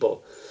other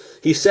people.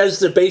 He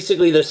says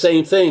basically the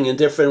same thing in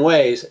different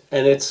ways,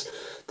 and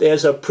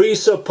there's a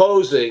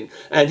presupposing,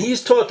 and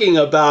he's talking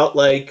about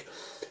like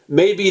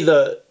maybe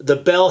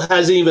the bell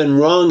hasn't even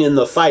rung in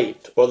the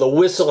fight, or the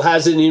whistle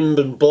hasn't even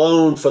been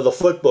blown for the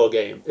football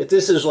game.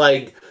 This is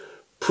like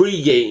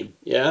pre-game,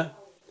 yeah?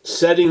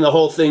 Setting the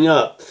whole thing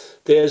up.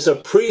 There's a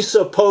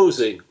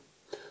presupposing.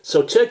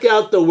 So check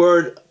out the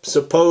word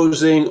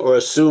supposing or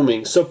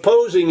assuming.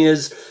 Supposing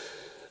is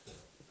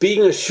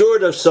being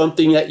assured of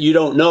something that you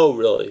don't know,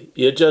 really.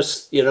 You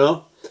just,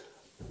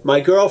 my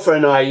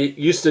girlfriend and I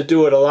used to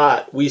do it a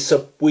lot. We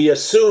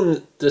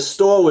assumed the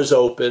store was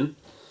open,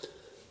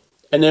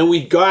 and then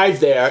we'd drive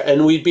there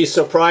and we'd be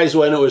surprised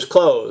when it was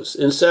closed.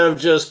 Instead of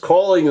just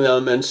calling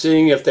them and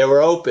seeing if they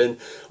were open,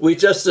 we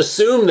just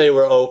assumed they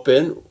were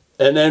open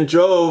and then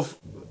drove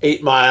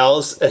 8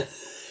 miles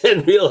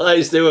and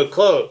realized they were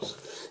closed.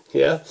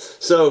 Yeah?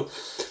 So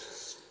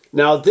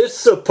now this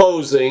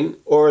supposing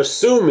or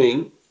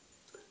assuming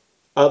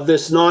of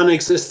this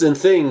non-existent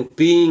thing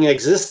being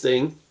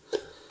existing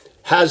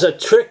has a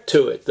trick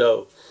to it,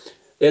 though.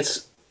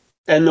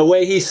 And the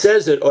way he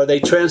says it, or they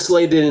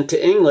translate it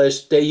into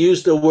English, they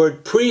use the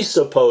word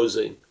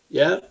presupposing,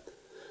 yeah?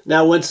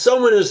 Now, when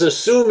someone is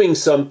assuming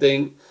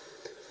something,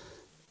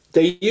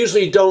 they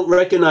usually don't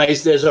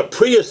recognize there's a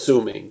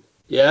pre-assuming,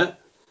 yeah?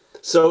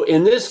 So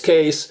in this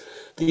case,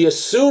 the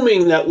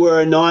assuming that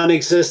we're a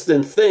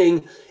non-existent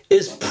thing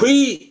is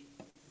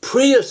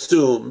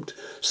pre-assumed,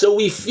 so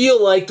we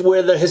feel like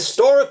we're the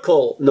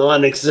historical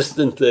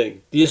non-existent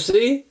thing. Do you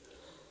see?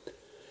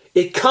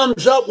 It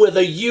comes up with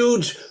a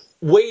huge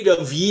weight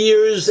of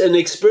years and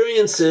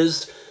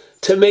experiences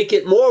to make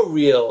it more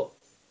real.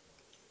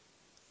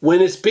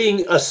 When it's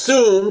being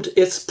assumed,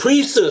 it's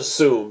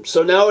pre-assumed.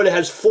 So now it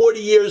has 40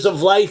 years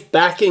of life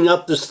backing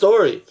up the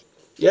story.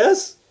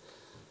 Yes?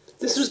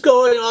 This is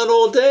going on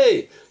all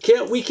day.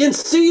 We can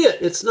see it.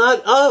 It's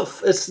not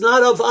of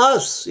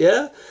us,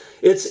 yeah?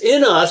 It's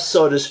in us,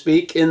 so to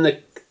speak,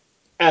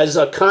 as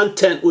a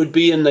content would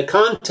be in the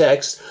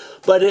context,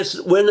 but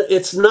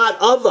it's not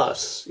of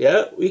us,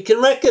 yeah? We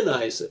can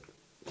recognize it,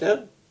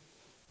 yeah?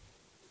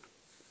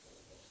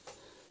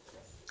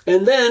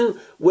 And then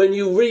when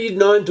you read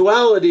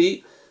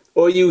non-duality,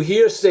 or you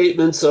hear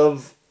statements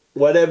of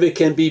whatever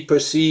can be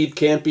perceived,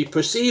 can't be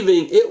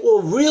perceiving, it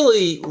will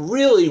really,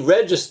 really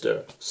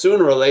register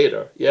sooner or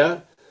later,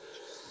 yeah?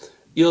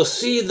 You'll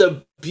see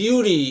the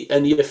beauty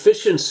and the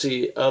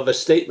efficiency of a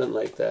statement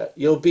like that.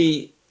 You'll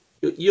be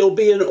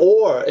in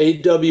awe,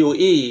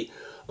 AWE,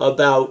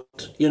 about,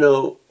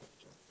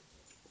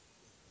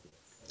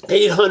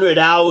 800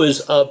 hours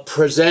of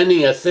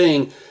presenting a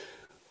thing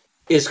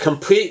is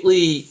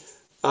completely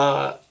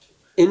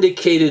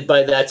indicated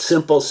by that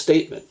simple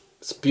statement.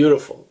 It's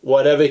beautiful.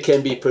 Whatever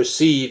can be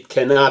perceived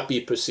cannot be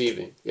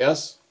perceiving.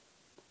 Yes?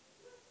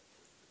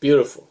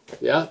 Beautiful.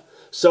 Yeah?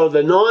 So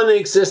the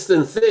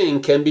non-existent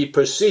thing can be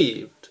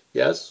perceived.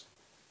 Yes?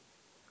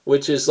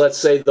 Which is, let's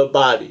say, the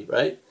body,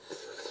 right?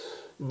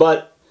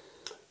 But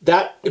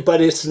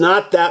it's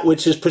not that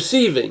which is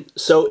perceiving.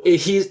 So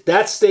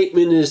that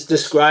statement is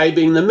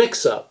describing the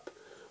mix-up,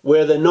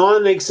 where the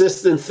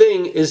non-existent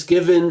thing is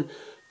given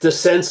the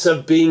sense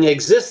of being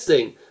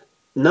existing,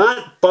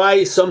 not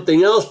by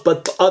something else,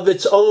 but of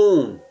its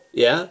own.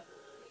 Yeah,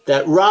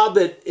 that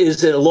Robert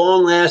is a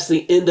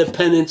long-lasting,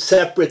 independent,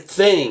 separate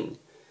thing.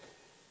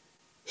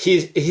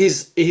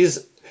 He's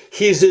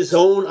his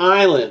own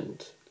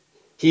island.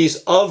 He's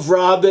of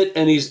Robert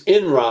and he's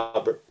in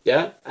Robert.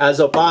 Yeah, as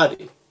a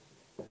body.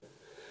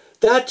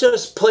 That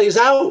just plays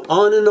out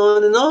on and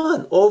on and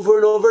on, over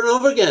and over and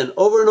over again,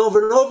 over and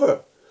over and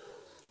over.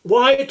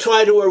 Why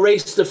try to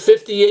erase the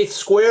 58th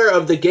square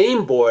of the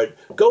game board?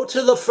 Go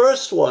to the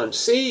first one,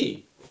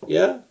 see,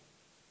 yeah?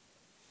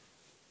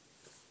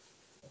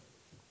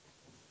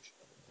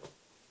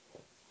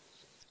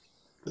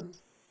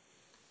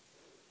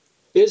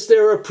 Is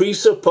there a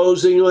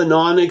presupposing of a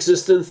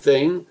non-existent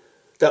thing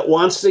that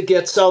wants to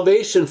get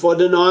salvation for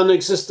the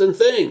non-existent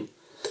thing?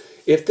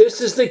 If this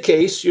is the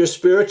case, your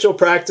spiritual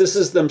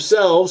practices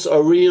themselves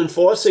are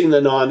reinforcing the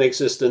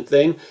non-existent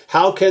thing.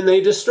 How can they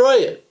destroy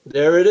it?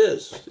 There it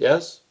is,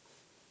 yes?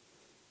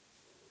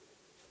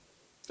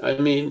 I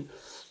mean,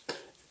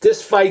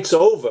 this fight's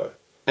over.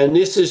 And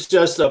this is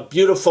just a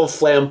beautiful,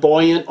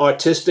 flamboyant,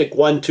 artistic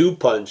 1-2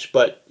 punch.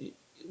 But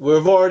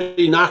we've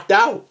already knocked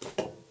out.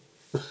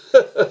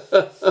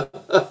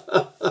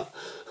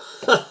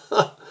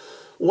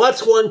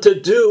 What's one to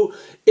do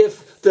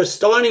if the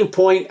starting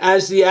point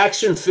as the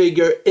action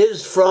figure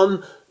is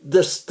from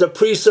the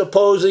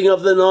presupposing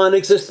of the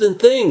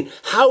non-existent thing?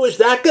 How is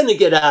that going to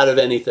get out of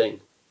anything?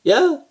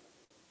 Yeah?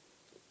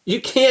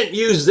 You can't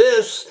use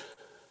this,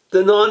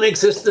 the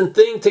non-existent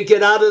thing, to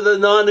get out of the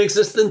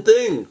non-existent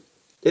thing.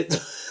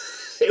 It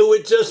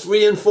would just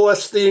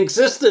reinforce the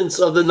existence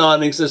of the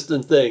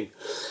non-existent thing.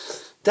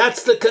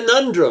 That's the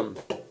conundrum.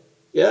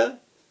 Yeah?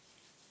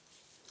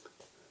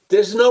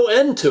 There's no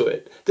end to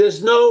it.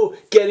 There's no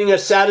getting a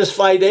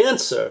satisfied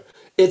answer.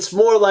 It's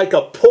more like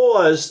a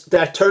pause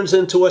that turns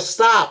into a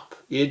stop.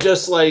 You're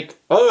just like,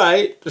 all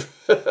right.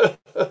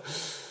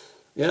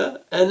 Yeah?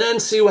 And then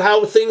see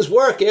how things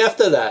work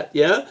after that.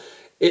 Yeah?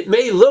 It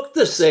may look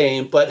the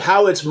same, but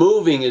how it's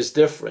moving is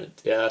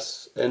different.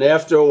 Yes? And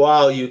after a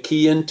while, you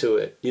key into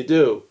it. You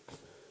do.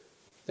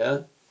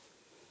 Yeah?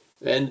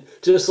 And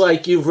just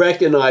like you've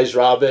recognized,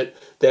 Robert,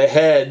 the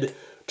head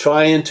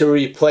trying to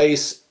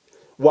replace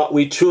what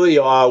we truly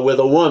are with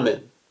a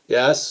woman,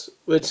 yes?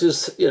 Which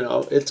is,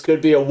 it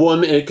could be a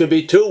woman, it could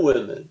be two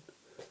women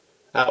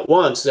at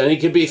once, then it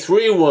could be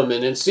three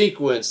women in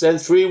sequence, then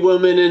three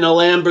women in a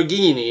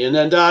Lamborghini, and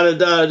then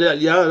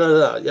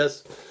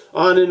yes?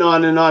 On and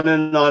on and on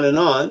and on and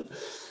on.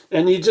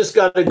 And you just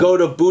got to go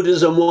to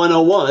Buddhism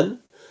 101.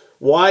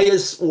 Why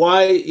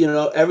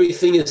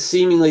everything is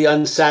seemingly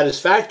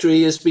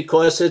unsatisfactory is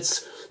because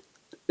it's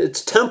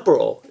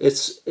temporal.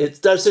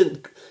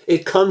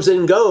 It comes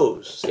and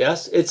goes,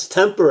 yes? It's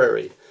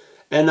temporary.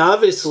 And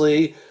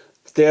obviously,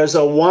 there's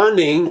a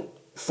wanting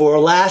for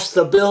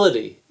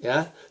lastability,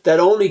 yeah? That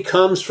only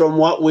comes from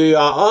what we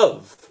are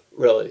of,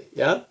 really,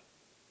 yeah?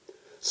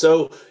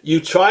 So you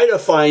try to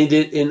find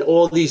it in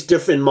all these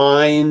different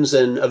minds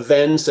and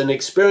events and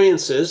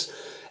experiences,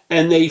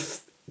 and they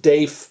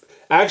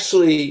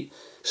actually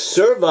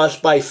serve us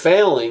by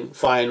failing,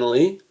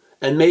 finally.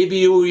 And maybe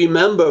you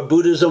remember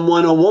Buddhism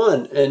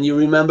 101, and you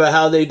remember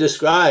how they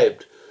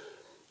described,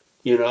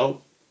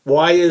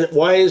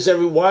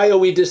 why are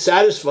we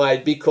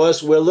dissatisfied?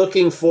 Because we're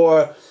looking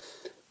for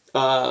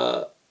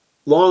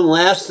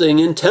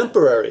long-lasting and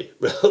temporary,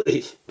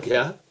 really.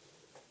 Yeah.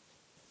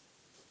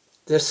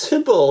 They're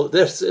simple.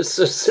 It's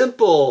a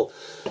simple.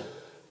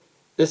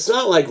 It's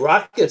not like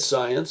rocket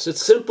science.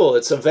 It's simple.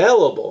 It's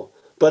available.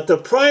 But the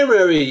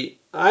primary,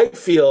 I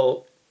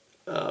feel,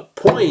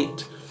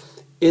 point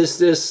is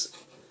this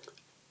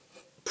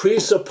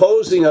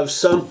presupposing of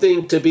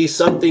something to be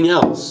something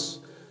else.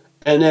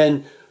 And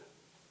then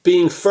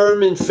being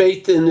firm in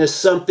faith in this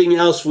something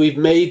else we've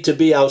made to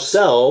be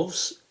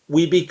ourselves,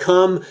 we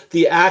become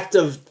the act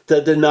of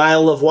the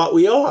denial of what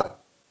we are.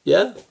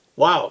 Yeah?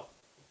 Wow.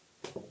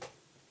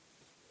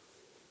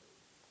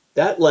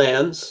 That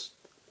lands.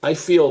 I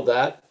feel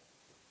that.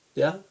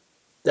 Yeah?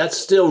 That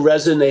still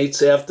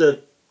resonates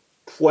after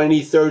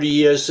 20, 30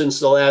 years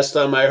since the last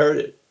time I heard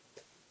it.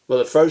 Well,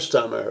 the first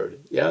time I heard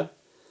it. Yeah?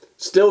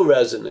 Still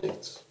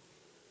resonates.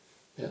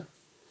 Yeah?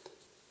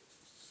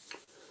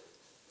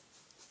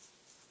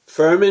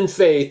 Firm in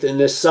faith in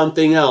this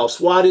something else.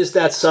 What is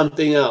that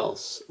something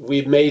else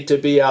we've made to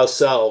be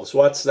ourselves?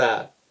 What's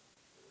that?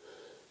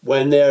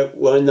 When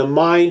the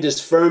mind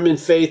is firm in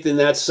faith in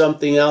that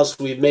something else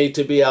we've made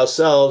to be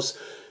ourselves,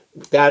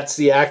 that's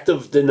the act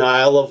of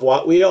denial of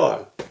what we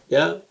are.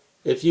 Yeah?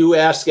 If you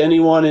ask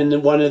anyone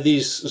in one of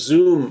these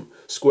Zoom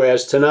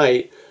squares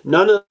tonight,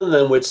 none of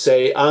them would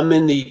say, I'm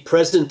in the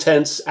present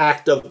tense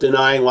act of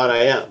denying what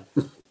I am.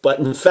 But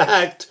in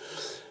fact,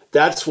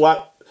 that's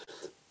what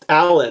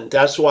Alan,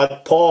 that's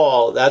what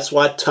Paul, that's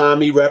what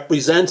Tommy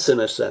represents in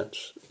a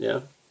sense,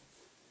 yeah,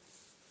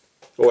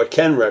 or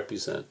can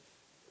represent.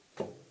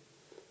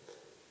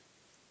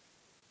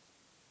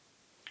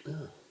 Yeah.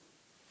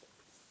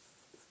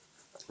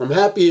 I'm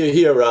happy you're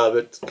here,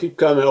 Robert. Keep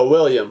coming. Or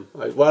William.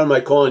 What am I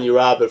calling you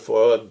Robert for?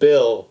 Or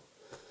Bill.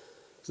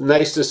 It's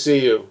nice to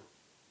see you.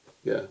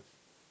 Yeah.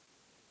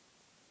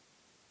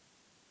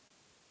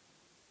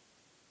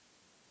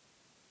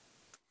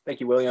 Thank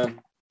you, William.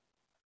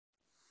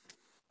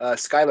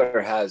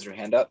 Skylar has her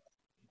hand up.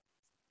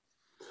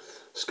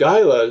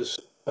 Skylar's,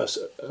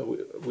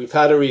 we've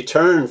had a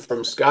return from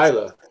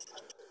Skylar.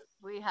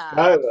 We have.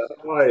 Skylar,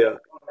 how are you?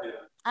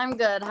 I'm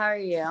good. How are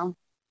you?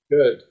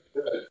 Good.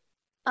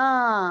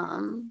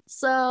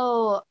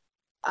 So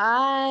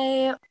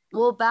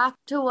well, back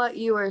to what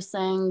you were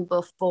saying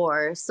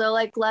before. So,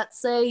 like,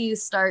 let's say you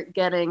start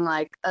getting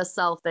like a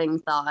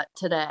selfing thought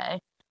today,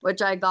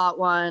 which I got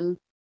one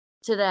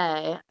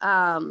today.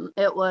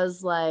 It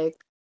was like,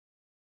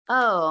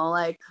 oh,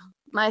 like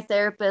my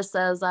therapist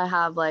says I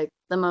have like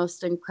the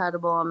most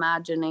incredible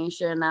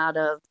imagination out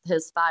of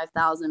his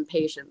 5,000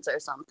 patients or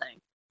something.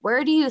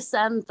 Where do you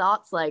send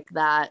thoughts like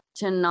that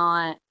to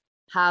not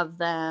have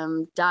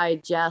them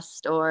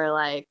digest or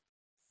like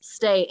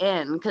stay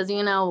in? Because,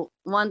 you know,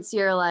 once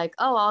you're like,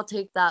 oh, I'll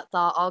take that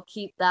thought, I'll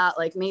keep that,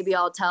 like maybe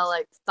I'll tell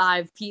like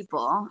 5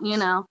 people, you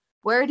know,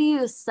 where do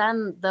you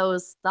send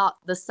those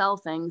the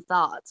selfing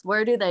thoughts?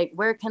 Where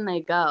can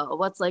they go?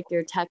 What's like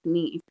your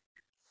technique?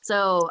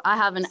 So I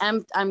have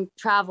I'm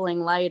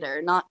traveling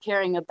lighter, not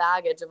carrying a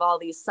baggage of all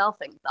these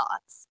selfing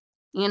thoughts,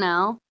 you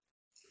know?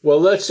 Well,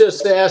 let's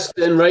just ask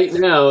then right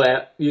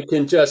now, you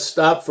can just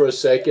stop for a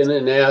second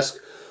and ask,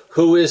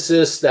 who is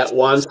this that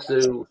wants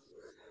to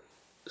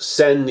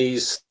send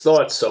these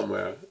thoughts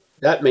somewhere?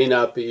 That may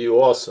not be you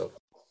also.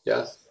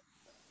 Yeah.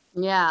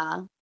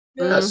 Yeah.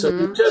 Yeah. So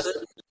you Mhm. just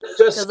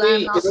 'Cause I'm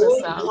see, not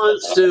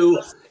the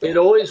self. it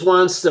always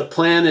wants to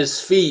plant its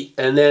feet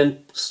and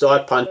then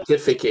start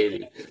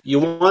pontificating. You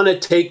want to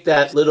take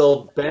that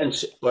little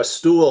bench or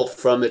stool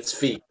from its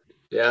feet,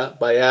 yeah,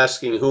 by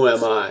asking, who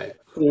am I?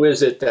 Who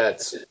is it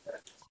that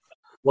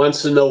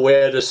wants to know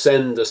where to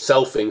send the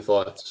selfing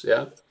thoughts?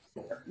 Yeah.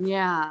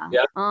 Yeah.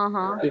 Yeah.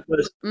 Uh-huh.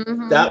 Because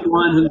Mhm. that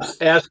one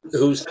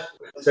who's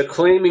the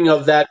claiming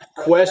of that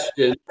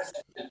question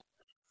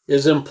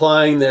is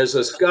implying there's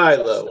a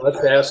Skylar.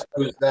 Let's ask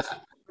who's that.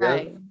 Yeah.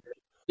 Right.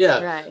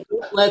 Yeah. Right.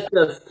 Don't let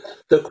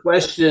the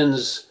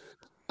questions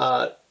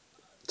uh,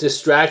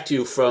 distract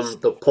you from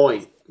the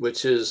point,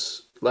 which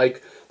is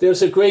like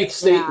there's a great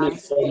Yeah.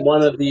 statement from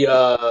one of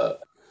the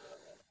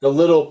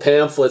little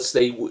pamphlets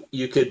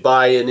you could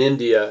buy in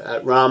India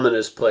at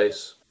Ramana's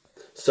place.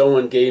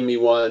 Someone gave me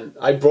one.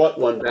 I brought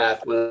one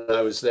back when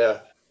I was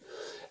there,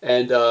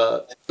 and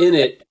in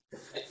it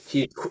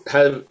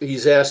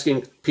he's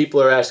asking,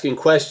 people are asking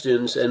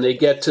questions, and they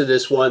get to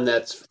this one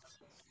that's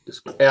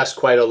asked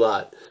quite a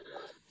lot.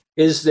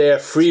 Is there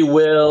free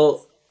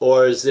will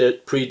or is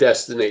it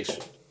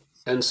predestination?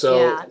 And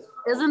Yeah.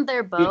 Isn't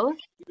there both?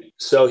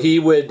 he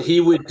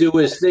would do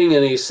his thing,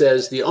 and he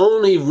says the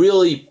only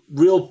really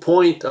real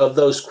point of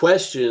those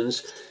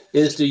questions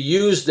is to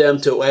use them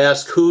to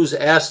ask who's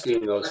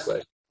asking those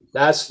questions.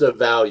 That's the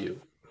value.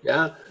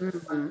 Yeah.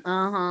 Mhm.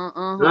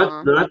 Uh-huh. Not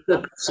Uh-huh. not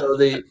the so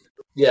the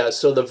yeah,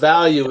 so the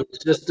value is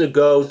just to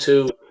go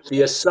to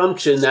the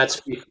assumption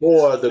that's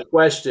before the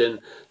question,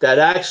 that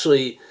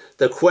actually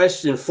the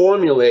question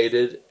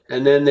formulated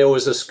and then there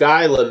was a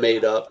Skyla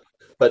made up,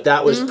 but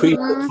that was Mhm.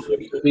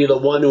 to be the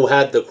one who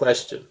had the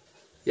question.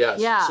 Yes.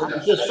 So Yeah.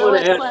 I just So want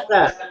to it's ask like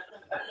that.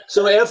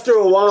 So after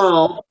a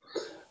while,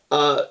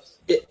 uh,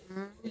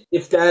 Mhm.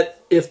 if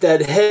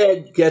that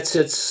head gets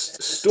its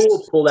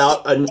stool pulled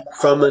out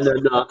from it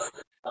enough,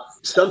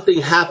 something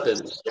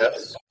happens.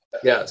 Yes.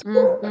 Yes.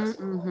 Mhm.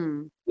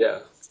 Mhm. Yeah.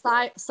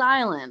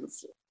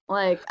 Silence.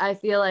 Like I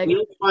feel like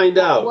You'll find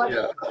out. what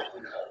Yeah.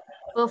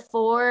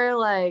 before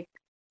like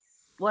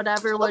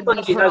whatever would be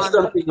Somebody put has on.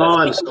 something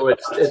on, so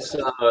it's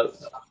Oh,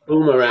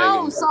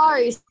 boomeranging.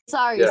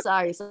 Yeah.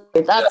 sorry.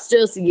 That's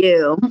just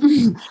you There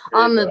you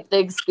on go. the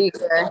big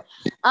speaker.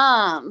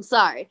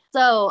 Sorry.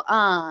 So,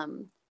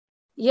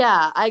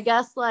 yeah, I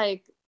guess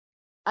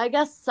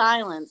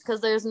silence,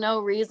 because there's no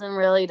reason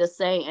really to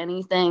say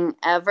anything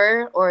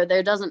ever, or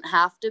there doesn't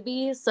have to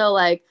be. So,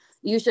 like,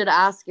 you should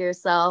ask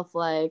yourself,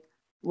 like,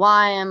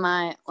 why am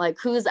I, like,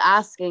 who's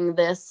asking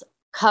this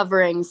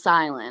covering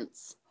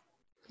silence?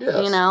 You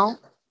Yes. know?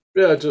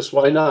 Yeah. Just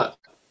why not?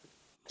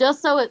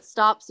 Just so it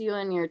stops you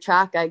in your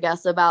track, I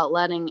guess, about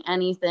letting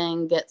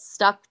anything get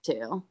stuck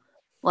to.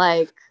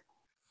 Like,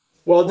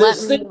 Well, let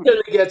there's me. things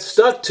going to get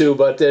stuck to,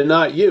 but they're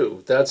not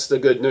you. That's the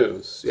good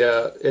news.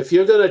 Yeah. If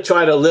you're going to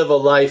try to live a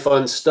life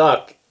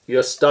unstuck,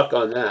 you're stuck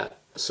on that.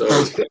 So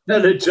you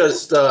better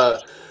just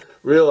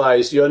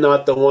realize you're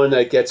not the one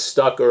that gets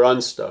stuck or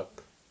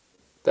unstuck.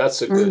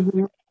 That's a good.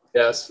 Mhm.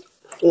 Yes.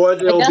 Or I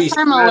there'll guess be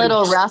I'm a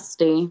little strategies.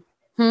 rusty.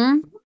 Hmm?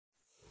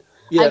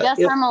 I Yeah, guess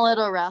I'm a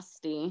little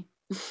rusty.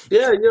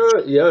 yeah,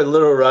 you're a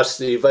little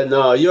rusty, but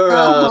no,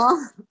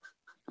 Uh-huh.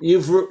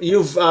 you've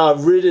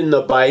ridden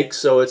the bike,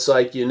 so it's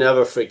like you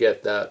never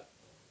forget that.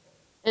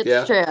 It's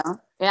Yeah, true.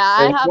 Yeah,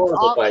 I and have you're on the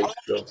all bike,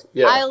 so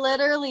yeah. I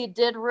literally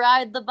did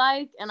ride the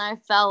bike and I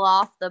fell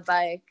off the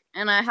bike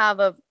and I have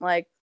a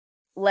like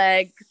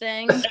leg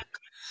thing.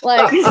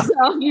 Like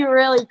so you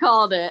really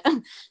called it.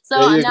 There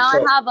So you now I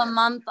go. have a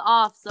month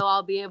off so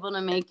I'll be able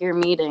to make your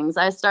meetings.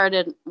 I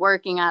started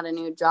working at a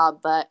new job,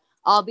 but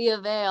I'll be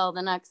available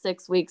the next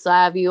 6 weeks. So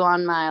I have you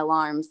on my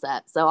alarm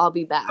set. So I'll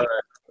be back.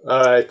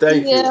 All right,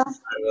 thank See you.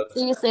 you.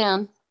 See you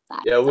soon.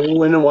 Bye. Yeah, we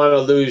wouldn't want to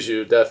lose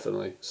you,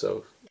 definitely.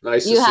 So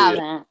nice to You see you.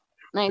 haven't.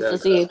 Nice Yeah. to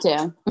see you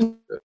too.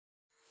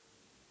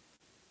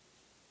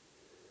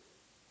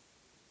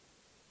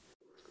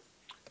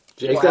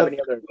 We don't have Jacob? any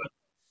other.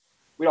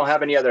 We don't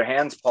have any other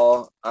hands,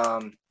 Paul.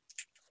 I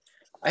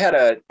had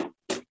a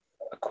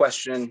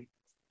question,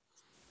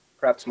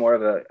 perhaps more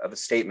of a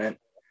statement.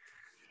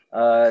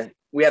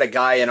 We had a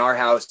guy in our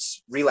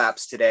house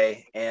relapse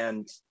today,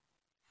 and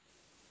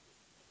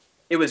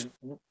it was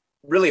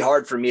really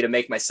hard for me to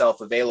make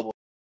myself available.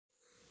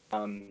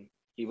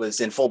 He was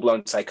in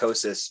full-blown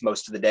psychosis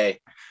most of the day,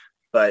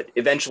 but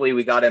eventually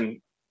we got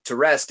him to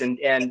rest. And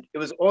it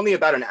was only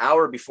about an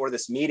hour before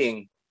this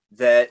meeting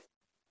that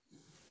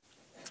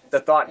the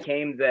thought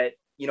came that,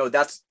 you know,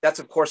 that's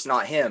of course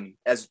not him,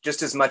 as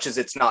just as much as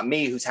it's not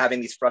me who's having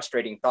these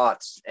frustrating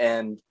thoughts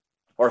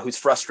or who's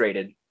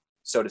frustrated,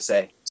 so to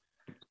say.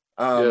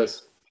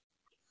 Yes.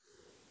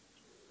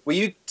 Will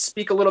you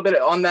speak a little bit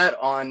on that?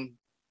 I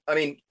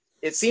mean,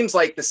 it seems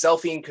like the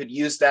selfing could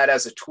use that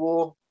as a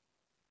tool,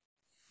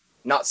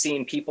 not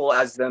seeing people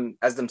as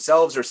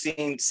themselves, or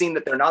seeing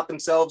that they're not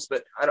themselves.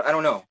 But I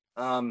don't know.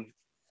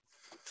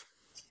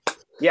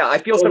 Yeah, I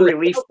feel some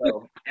relief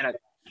though, and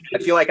I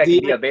feel like I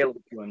can be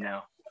available to him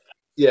now.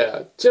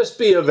 Yeah, just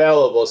be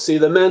available. See,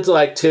 the mental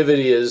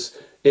activity is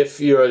if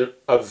you're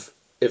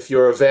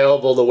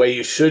available the way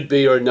you should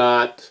be or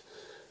not.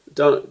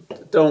 Don't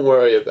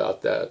worry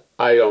about that.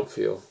 I don't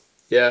feel.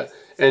 Yeah,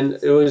 and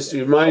it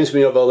reminds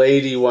me of a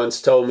lady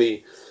once told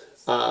me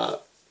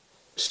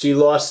she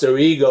lost her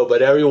ego,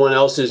 but everyone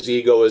else's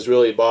ego is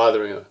really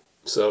bothering her.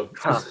 So.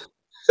 Huh.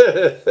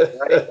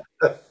 Right.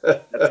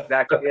 That's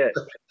exactly it.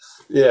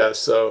 Yeah.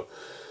 So.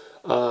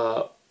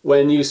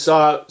 When you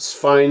saw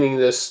finding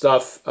this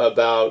stuff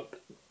about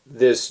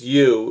this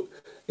you,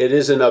 it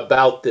isn't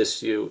about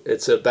this you.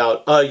 It's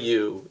about a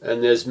you,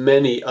 and there's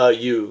many a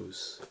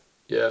yous.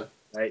 Yeah.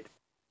 Right.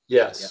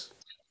 Yes.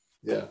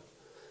 Yeah.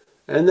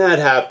 And that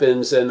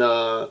happens, and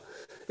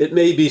it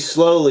may be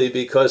slowly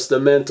because the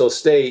mental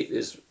state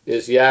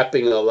is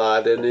yapping a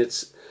lot, and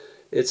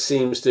it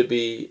seems to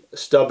be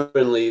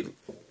stubbornly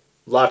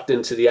locked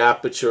into the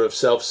aperture of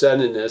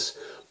self-centeredness,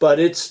 but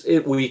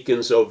it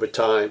weakens over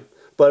time.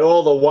 But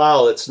all the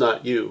while, it's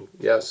not you.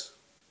 Yes.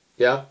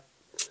 Yeah.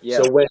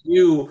 Yeah. So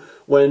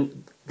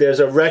when there's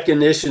a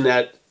recognition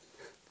that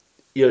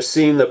you're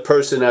seeing the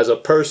person as a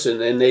person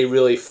and they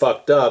really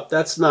fucked up,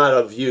 that's not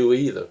of you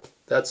either.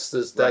 That's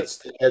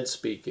the head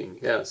speaking.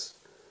 Yes.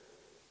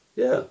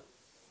 Yeah.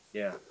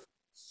 Yeah.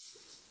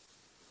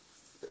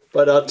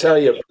 But I'll tell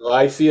you, bro,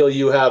 I feel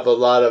you have a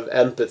lot of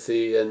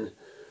empathy, and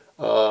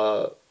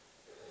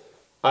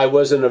I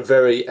wasn't a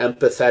very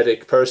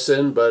empathetic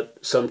person, but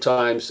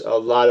sometimes a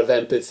lot of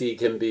empathy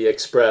can be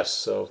expressed.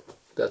 So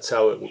that's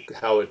how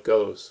it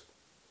goes.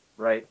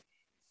 Right.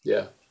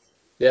 Yeah,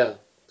 yeah.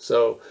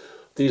 So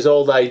these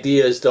old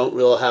ideas don't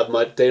really have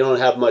much. They don't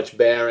have much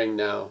bearing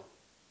now.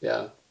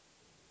 Yeah,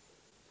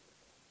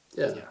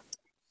 yeah.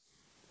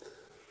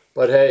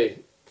 But hey,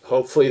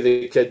 hopefully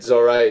the kid's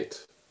all right.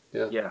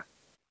 Yeah. Yeah.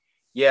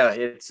 Yeah.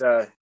 It's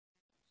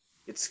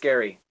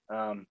scary.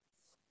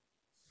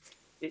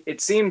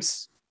 It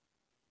seems,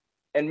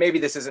 and maybe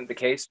this isn't the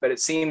case, but it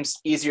seems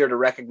easier to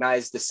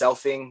recognize the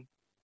selfing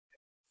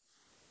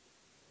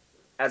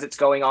as it's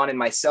going on in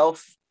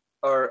myself,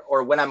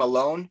 or when I'm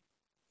alone.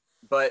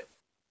 But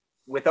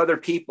with other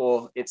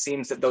people, it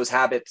seems that those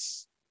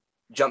habits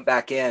jump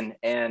back in,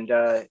 and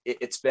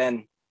it's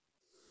been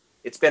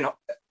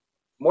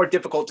more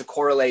difficult to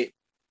correlate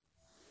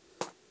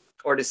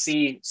or to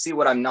see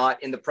what I'm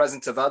not in the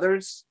presence of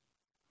others,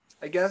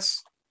 I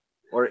guess,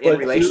 or in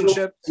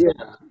relationships.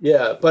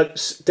 Yeah.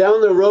 But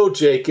down the road,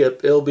 Jacob,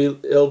 it'll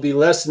be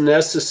less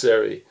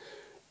necessary.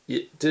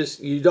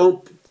 You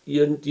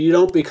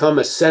don't become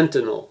a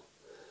sentinel.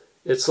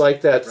 It's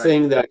like that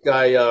thing that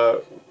guy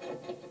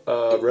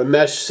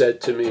Ramesh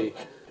said to me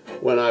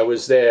when I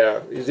was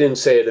there. He didn't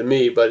say it to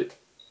me, but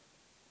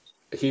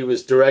he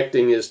was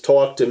directing his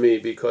talk to me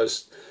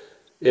because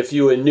if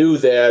you were new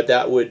there,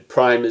 that would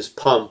prime his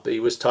pump. He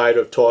was tired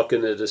of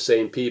talking to the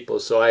same people,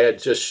 so I had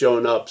just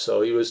shown up.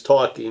 So he was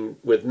talking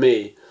with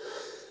me,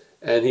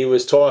 and he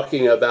was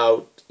talking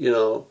about,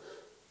 and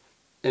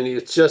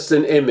it's just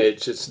an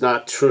image. It's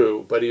not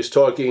true, but he was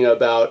talking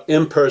about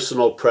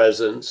impersonal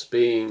presence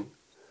being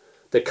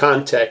the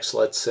context,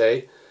 let's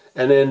say,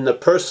 and then the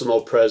personal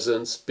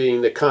presence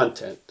being the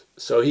content.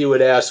 So he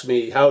would ask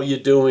me, how are you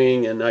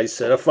doing? And I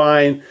said,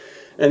 fine.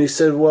 And he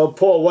said, well,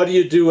 Paul, what do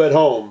you do at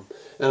home?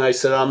 And I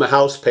said, I'm a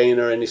house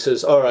painter. And he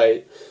says, all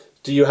right,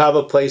 do you have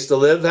a place to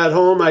live at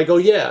home? I go,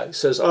 yeah. He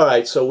says, all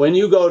right, so when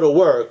you go to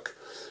work,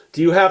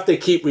 do you have to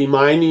keep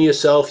reminding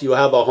yourself you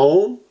have a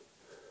home?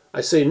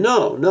 I say,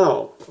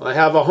 no, I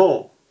have a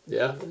home.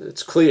 Yeah,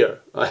 it's clear.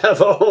 I have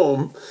a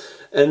home.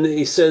 And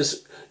he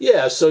says,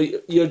 yeah, so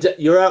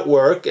you're at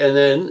work, and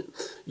then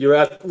you're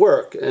at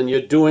work, and you're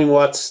doing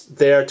what's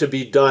there to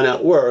be done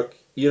at work.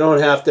 You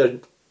don't have to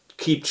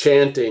keep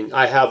chanting,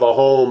 I have a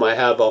home, I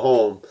have a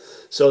home.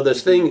 So the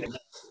thing,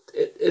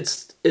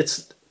 it's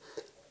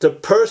the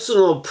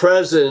personal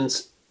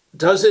presence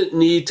doesn't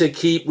need to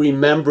keep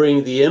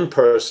remembering the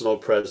impersonal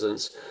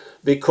presence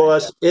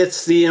because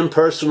it's the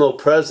impersonal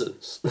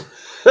presence.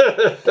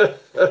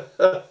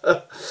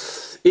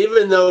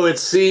 Even though it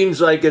seems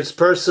like it's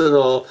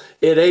personal,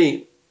 it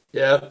ain't.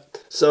 Yeah.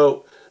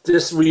 So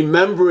this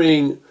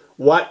remembering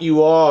what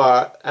you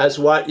are as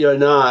what you're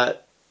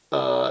not,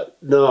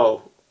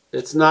 no,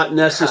 it's not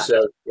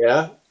necessary.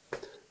 Yeah.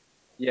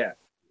 Yeah.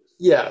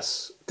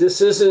 Yes.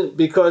 This isn't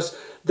because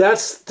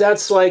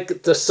that's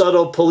like the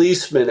subtle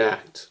policeman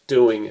act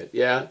doing it.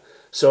 Yeah.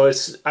 So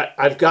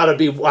I've got to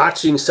be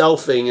watching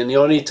selfing, and the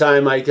only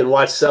time I can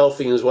watch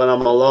selfing is when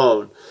I'm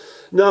alone.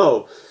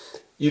 No,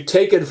 you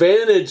take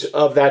advantage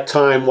of that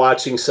time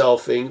watching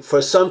selfing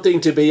for something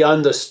to be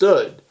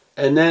understood.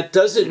 And that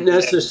doesn't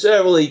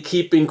necessarily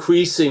keep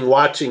increasing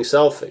watching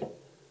selfing.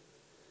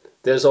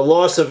 There's a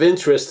loss of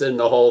interest in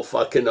the whole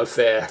fucking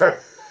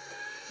affair.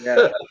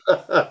 Yeah.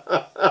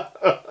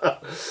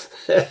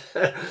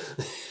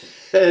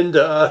 And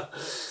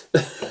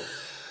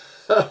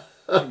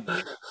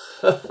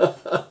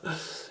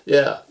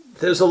yeah,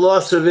 there's a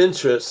loss of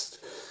interest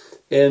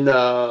in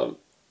looking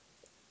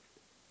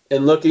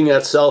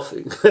at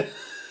selfing.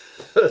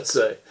 Let's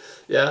say,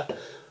 yeah,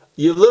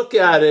 you look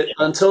at it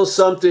until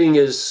something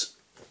is,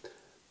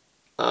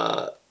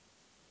 how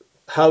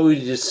would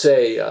you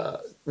say,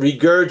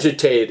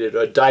 regurgitated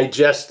or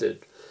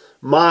digested.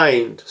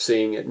 Mind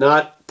seeing it,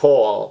 not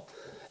Paul.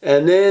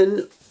 And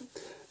then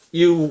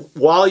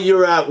while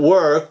you're at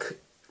work,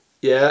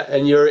 yeah,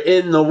 and you're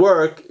in the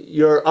work,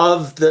 you're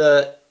of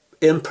the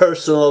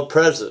impersonal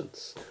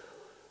presence.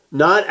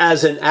 Not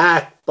as an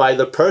act by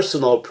the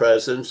personal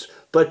presence,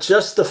 but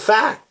just the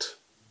fact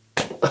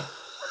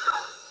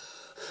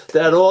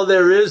that all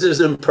there is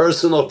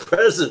impersonal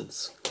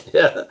presence.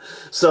 Yeah.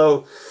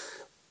 So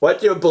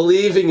what you're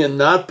believing and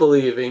not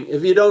believing,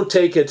 if you don't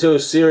take it too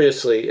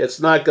seriously, it's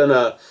not going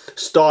to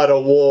start a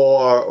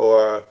war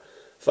or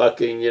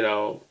fucking, you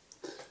know,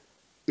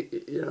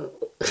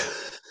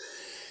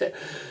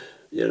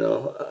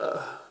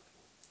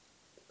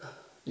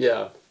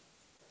 yeah.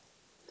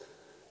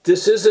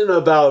 This isn't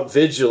about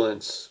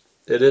vigilance.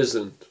 It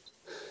isn't.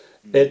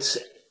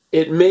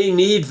 It may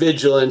need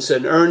vigilance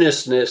and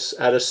earnestness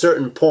at a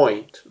certain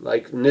point.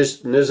 Like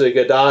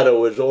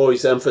Nisargadatta has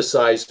always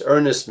emphasized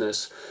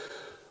earnestness.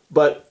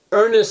 But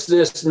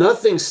earnestness,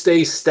 nothing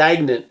stays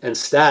stagnant and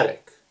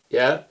static.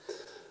 Yeah.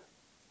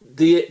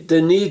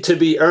 The need to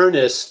be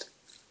earnest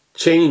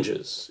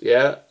changes.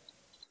 Yeah.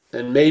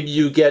 And maybe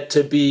you get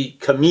to be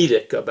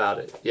comedic about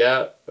it.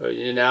 Yeah. Or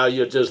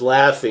you're just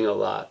laughing a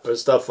lot or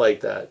stuff like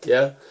that.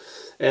 Yeah.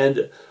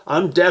 And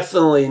I'm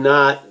definitely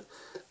not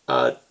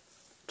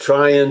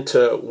trying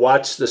to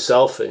watch the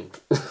selfing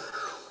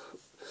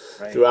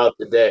throughout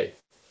the day.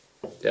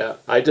 Yeah,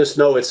 I just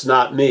know it's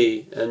not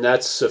me, and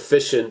that's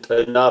sufficient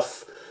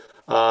enough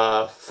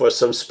for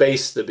some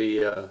space to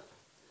be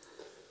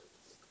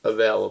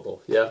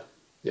available. Yeah,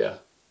 yeah,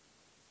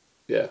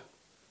 yeah.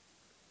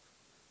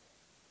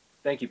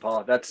 Thank you,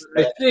 Paul. That's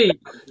I see,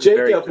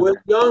 Jacob,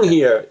 we're young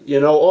here,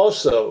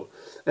 also.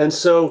 And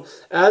so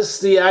as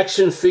the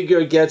action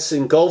figure gets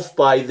engulfed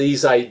by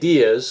these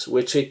ideas,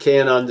 which it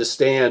can't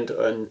understand,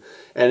 and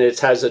it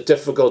has a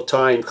difficult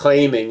time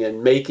claiming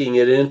and making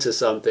it into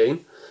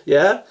something,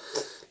 yeah,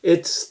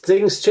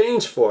 things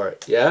change for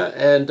it, yeah.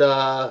 And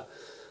a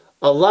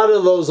lot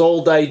of those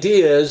old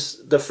ideas,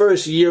 the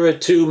first year or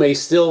two may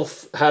still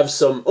have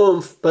some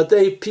oomph, but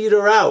they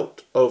peter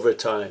out over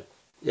time,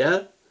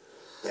 yeah.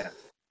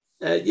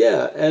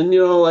 Yeah, and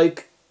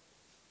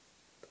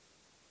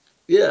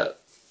yeah.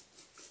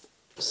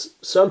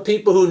 Some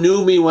people who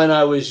knew me when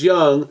I was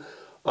young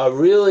are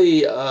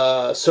really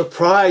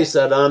surprised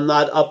that I'm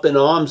not up in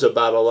arms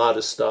about a lot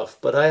of stuff,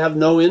 but I have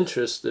no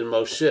interest in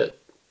most shit.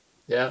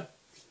 Yeah.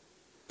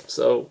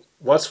 So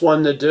what's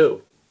one to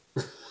do?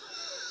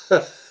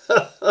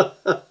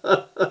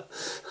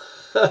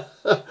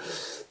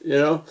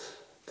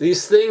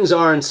 These things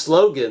aren't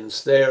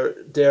slogans.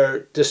 They're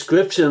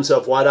descriptions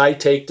of what I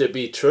take to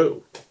be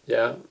true.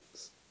 Yeah.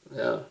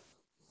 Yeah.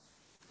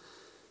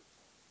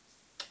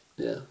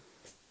 Yeah.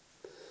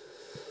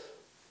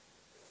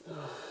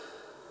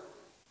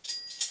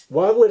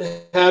 What would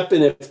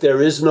happen if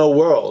there is no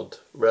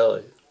world,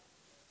 really?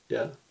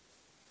 Yeah.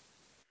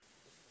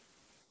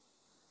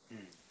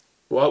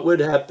 What would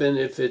happen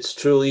if it's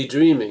truly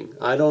dreaming?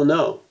 I don't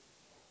know.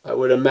 I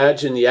would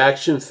imagine the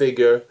action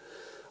figure,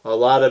 a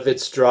lot of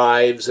its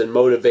drives and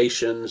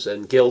motivations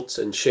and guilts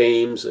and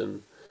shames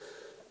and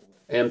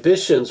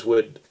ambitions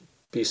would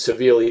be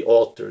severely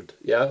altered,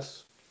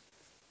 yes?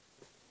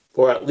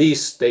 Or at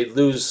least they'd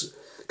lose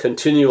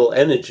continual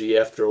energy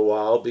after a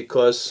while,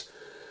 because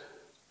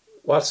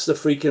what's the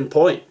freaking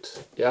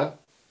point, yeah?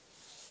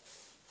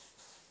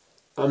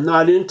 I'm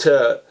not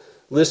into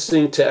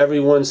listening to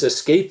everyone's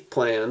escape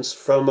plans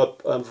from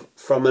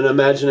from an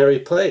imaginary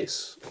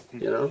place,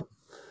 you know?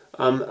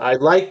 I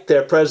like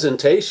their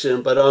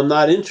presentation, but I'm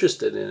not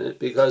interested in it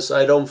because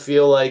I don't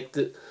feel like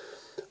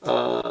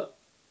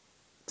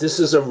this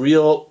is a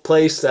real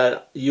place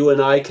that you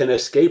and I can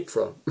escape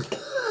from.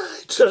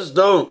 Just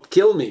don't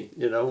kill me,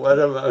 you know,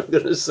 whatever I'm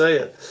going to say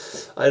it.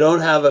 I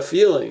don't have a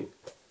feeling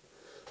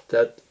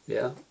that,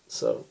 yeah,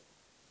 so.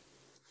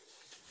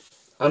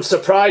 I'm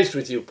surprised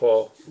with you,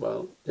 Paul.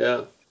 Well,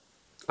 yeah.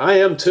 I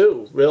am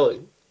too,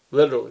 really,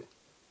 literally.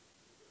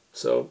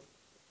 So,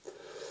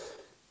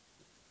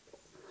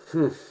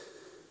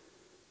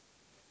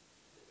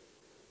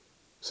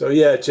 So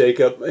yeah,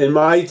 Jacob, in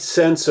my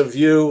sense of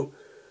you,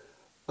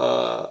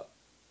 yeah,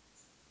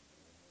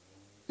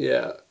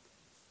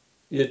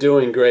 you're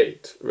doing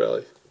great,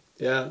 really.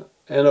 Yeah.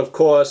 And of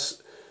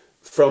course,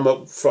 from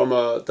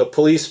the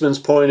policeman's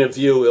point of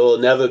view, it will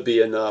never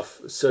be enough.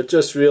 So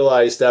just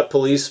realize that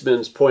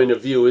policeman's point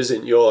of view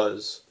isn't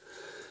yours.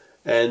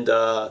 And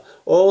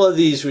all of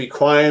these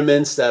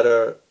requirements that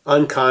are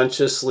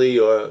unconsciously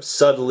or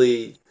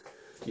subtly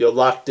you're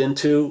locked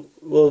into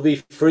will be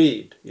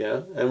freed.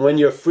 Yeah. And when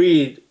you're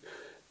freed,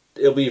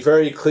 it'll be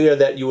very clear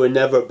that you were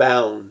never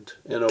bound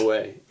in a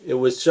way. It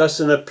was just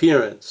an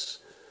appearance,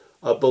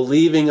 a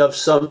believing of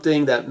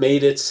something that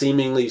made it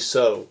seemingly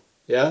so.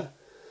 Yeah.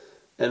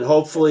 And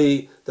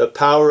hopefully the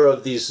power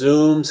of these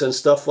Zooms and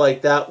stuff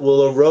like that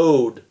will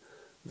erode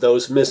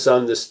those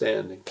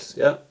misunderstandings.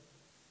 Yeah.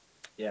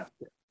 Yeah.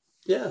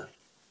 Yeah.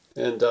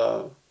 And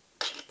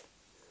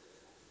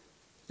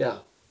yeah.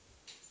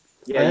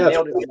 Yeah, you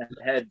nailed it on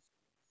the head.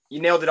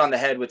 You nailed it on the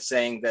head with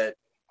saying that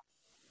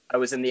I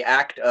was in the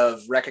act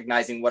of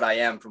recognizing what I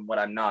am from what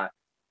I'm not,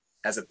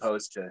 as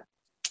opposed to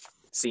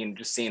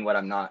seeing what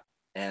I'm not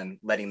and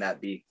letting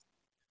that be.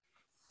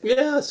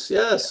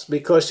 Yes,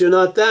 because you're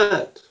not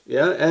that.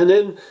 Yeah. And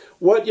then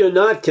what you're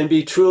not can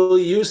be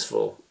truly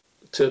useful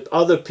to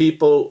other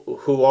people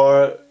who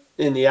are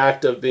in the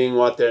act of being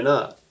what they're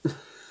not.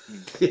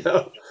 You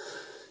know,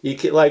 you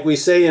can, like we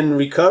say in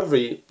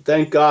recovery,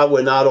 thank God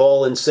we're not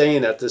all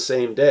insane at the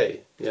same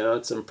day. You know,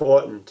 it's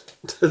important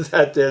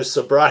that there's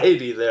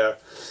sobriety there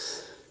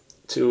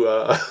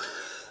to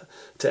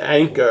to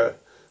anchor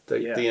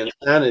the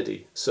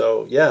insanity.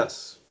 So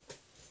yes,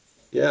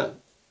 yeah,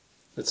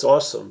 it's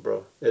awesome,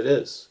 bro. It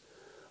is.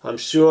 I'm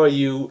sure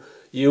you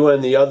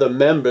and the other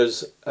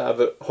members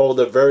hold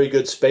a very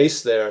good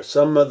space there.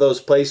 Some of those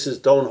places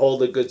don't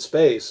hold a good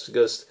space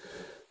because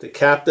the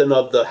captain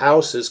of the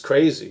house is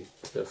crazy.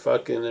 They're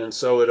fucking, and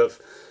so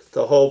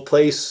the whole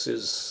place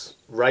is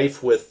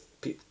rife with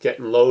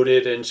getting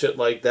loaded and shit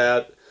like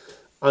that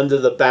under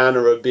the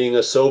banner of being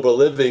a sober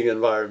living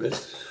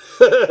environment.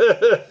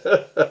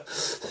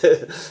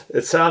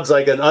 It sounds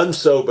like an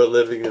unsober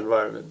living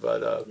environment,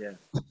 but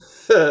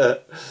Yeah.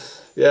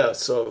 yeah,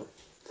 so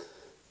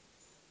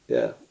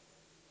yeah.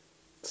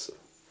 So,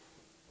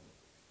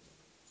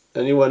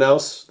 anyone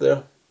else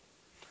there?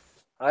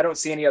 I don't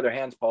see any other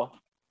hands, Paul.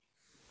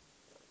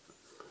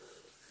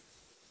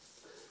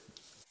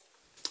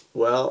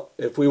 Well,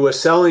 if we were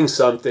selling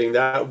something,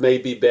 that may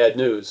be bad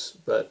news,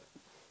 but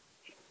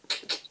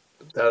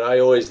that I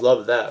always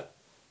love that.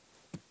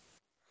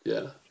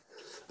 Yeah.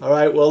 All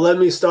right, well, let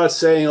me start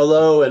saying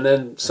hello and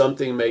then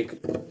something may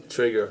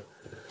trigger.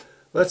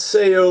 Let's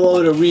say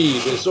hello to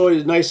Reed. It's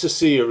always nice to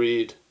see you,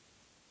 Reed.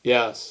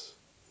 Yes.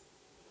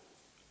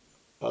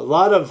 A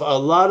lot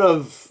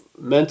of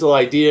mental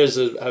ideas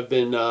have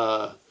been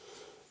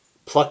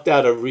plucked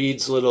out of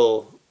Reed's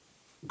little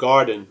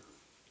garden.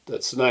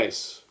 That's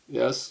nice.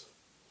 Yes?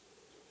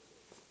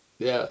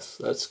 Yes,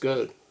 that's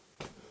good.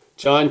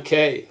 John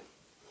K.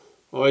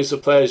 Always a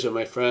pleasure,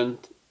 my friend.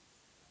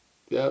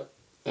 Yep.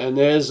 And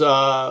there's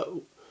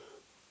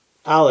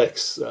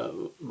Alex,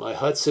 my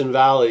Hudson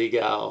Valley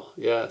gal.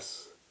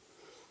 Yes.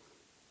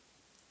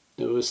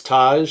 It was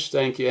Taj.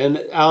 Thank you. And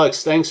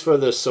Alex, thanks for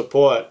the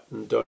support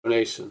and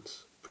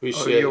donations.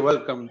 Appreciate it. You're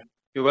welcome.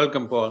 You're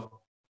welcome,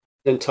 Paul.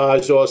 And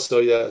Taj also,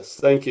 yes.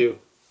 Thank you.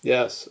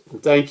 Yes.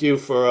 And thank you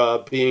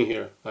for being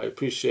here. I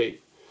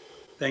appreciate.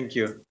 Thank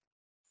you.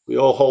 We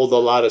all hold a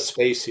lot of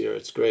space here.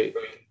 It's great.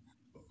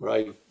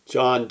 Right.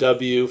 John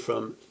W.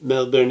 from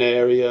Melbourne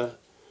area.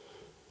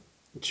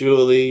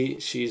 Julie,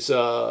 she's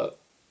gone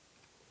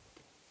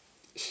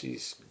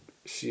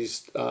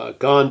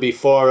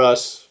before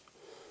us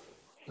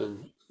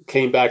and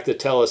came back to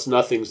tell us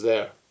nothing's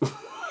there.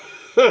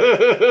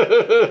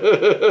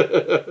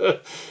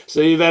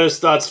 So you better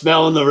start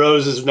smelling the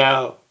roses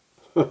now.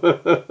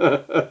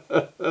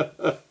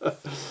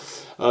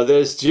 Oh,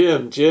 there's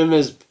Jim. Jim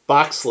is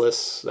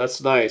boxless.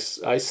 That's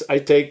nice. I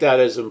take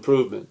that as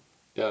improvement.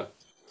 Yeah.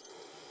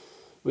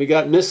 We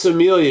got Miss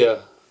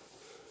Amelia,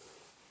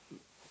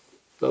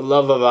 the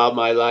love about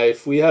my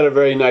life. We had a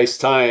very nice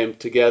time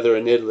together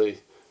in Italy.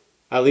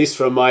 At least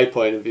from my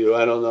point of view.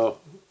 I don't know.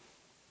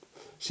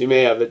 She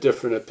may have a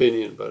different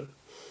opinion, but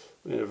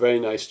we had a very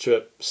nice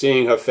trip.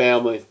 Seeing her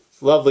family,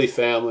 lovely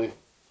family.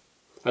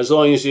 As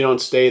long as you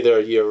don't stay there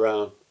year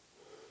round.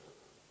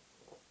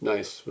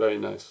 Nice, very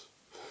nice.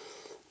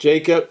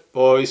 Jacob,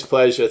 always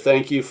pleasure.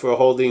 Thank you for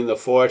holding the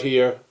fort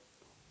here.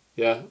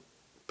 Yeah,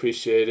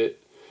 appreciate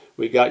it.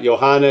 We got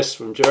Johannes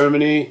from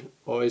Germany.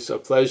 Always a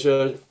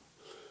pleasure.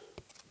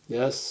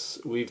 Yes,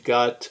 we've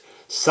got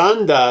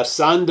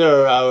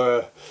Sander,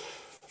 our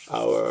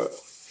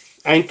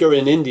anchor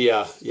in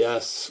India.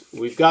 Yes,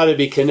 we've got to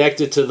be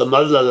connected to the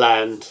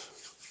motherland.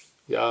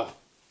 Yeah,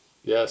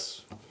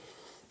 yes.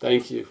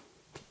 Thank you.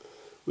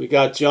 We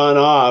got John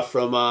Ah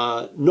from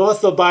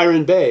north of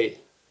Byron Bay.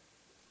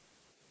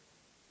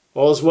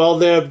 All's well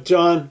there,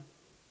 John?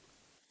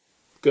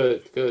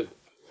 Good, good.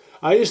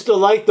 I used to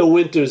like the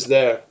winters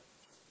there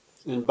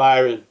in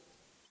Byron.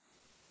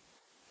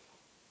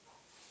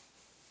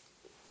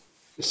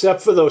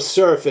 Except for the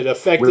surf, it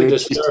affected We're the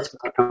just surf.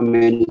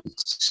 coming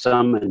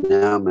summer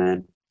now,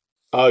 man.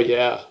 Oh,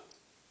 yeah.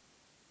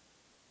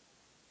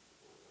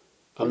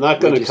 I'm not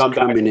We're going to just come back.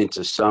 coming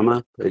into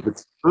summer. It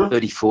was Huh?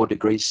 34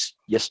 degrees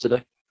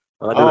yesterday.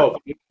 I Oh, don't know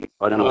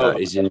oh. what that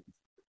is in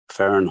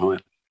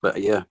Fahrenheit, but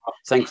yeah.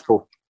 Thanks,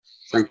 Paul.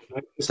 Nice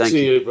to Thank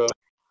see you. you, bro.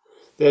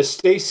 There's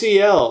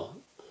Stacy L.,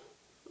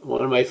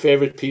 one of my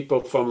favorite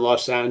people from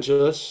Los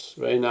Angeles.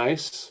 Very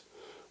nice.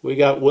 We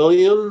got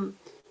William's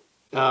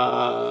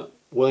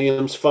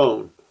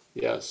phone.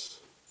 Yes.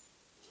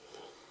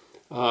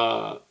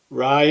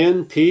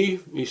 Ryan P.,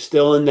 he's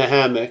still in the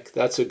hammock.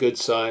 That's a good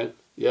sign.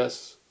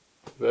 Yes.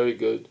 Very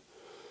good.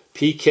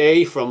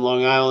 PK from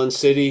Long Island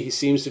City. He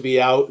seems to be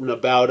out and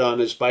about on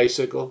his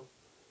bicycle.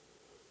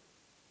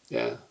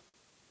 Yeah.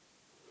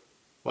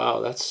 Wow,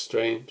 that's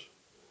strange.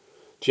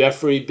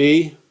 Jeffrey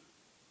B.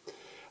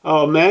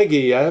 Oh,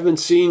 Maggie, I haven't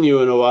seen you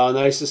in a while.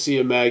 Nice to see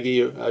you,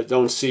 Maggie. I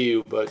don't see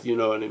you, but you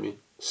know what I mean.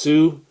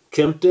 Sue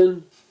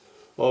Kimpton,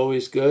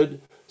 always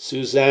good.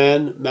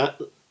 Suzanne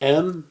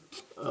M.,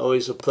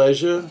 always a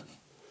pleasure.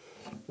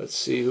 Let's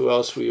see who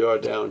else we are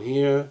down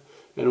here.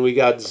 And we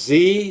got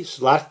Z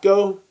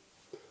Zlatko,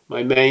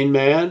 my main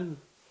man.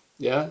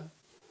 Yeah.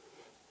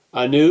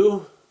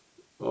 Anu,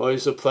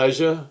 always a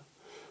pleasure.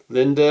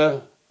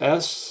 Linda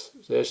S.,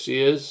 there she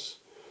is.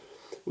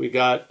 We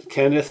got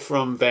Kenneth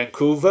from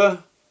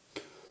Vancouver.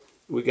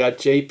 We got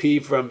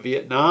JP from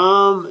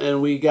Vietnam.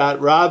 And we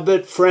got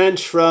Robert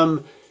French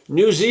from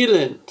New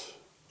Zealand.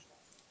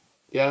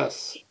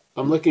 Yes.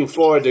 I'm looking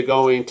forward to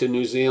going to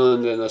New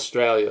Zealand and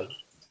Australia.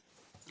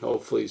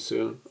 Hopefully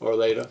soon or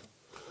later.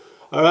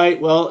 All right.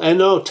 Well, and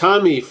no,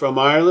 Tommy from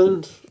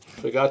Ireland.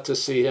 Forgot to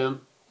see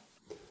him.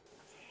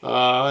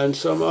 And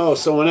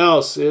someone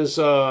else is,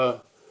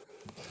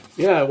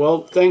 yeah,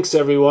 well, thanks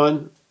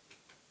everyone.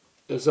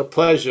 It's a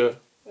pleasure.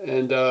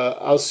 And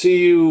I'll see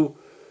you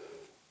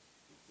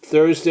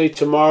Thursday,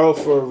 tomorrow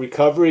for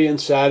recovery,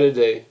 and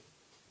Saturday.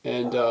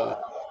 And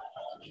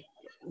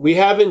we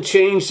haven't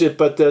changed it,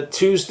 but the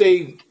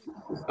Tuesday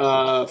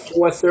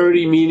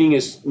 4:30 meeting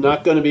is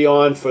not going to be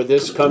on for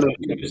this coming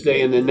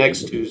Tuesday and the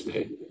next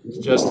Tuesday,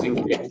 just in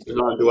case the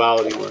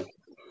non-duality one.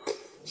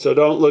 So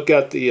don't look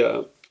at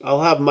the,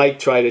 I'll have Mike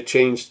try to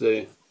change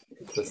the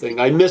thing.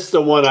 I missed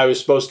the one I was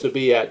supposed to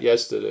be at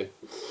yesterday.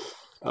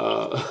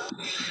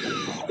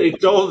 They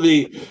told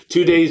me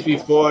 2 days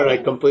before and I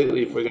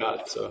completely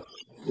forgot. So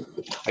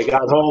I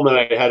got home and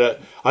I had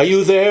are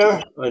you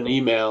there? An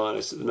email, and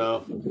I said,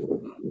 no.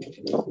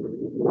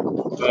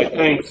 All right,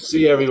 thanks.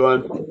 See you,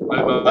 everyone.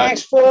 Bye-bye.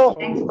 Thanks, Paul.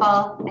 Thanks,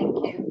 Paul. Thank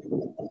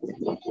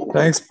you.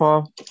 Thanks,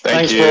 Paul.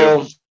 Thanks,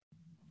 Paul.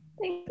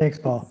 Thanks,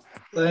 Paul.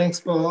 Thanks,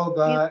 Paul.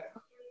 Bye.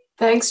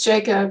 Thanks,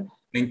 Jacob.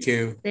 Thank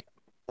you.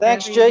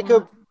 Thanks,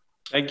 Jacob.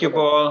 Thank you,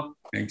 Paul.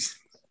 Thanks.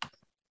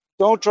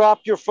 Don't drop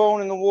your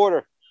phone in the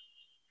water.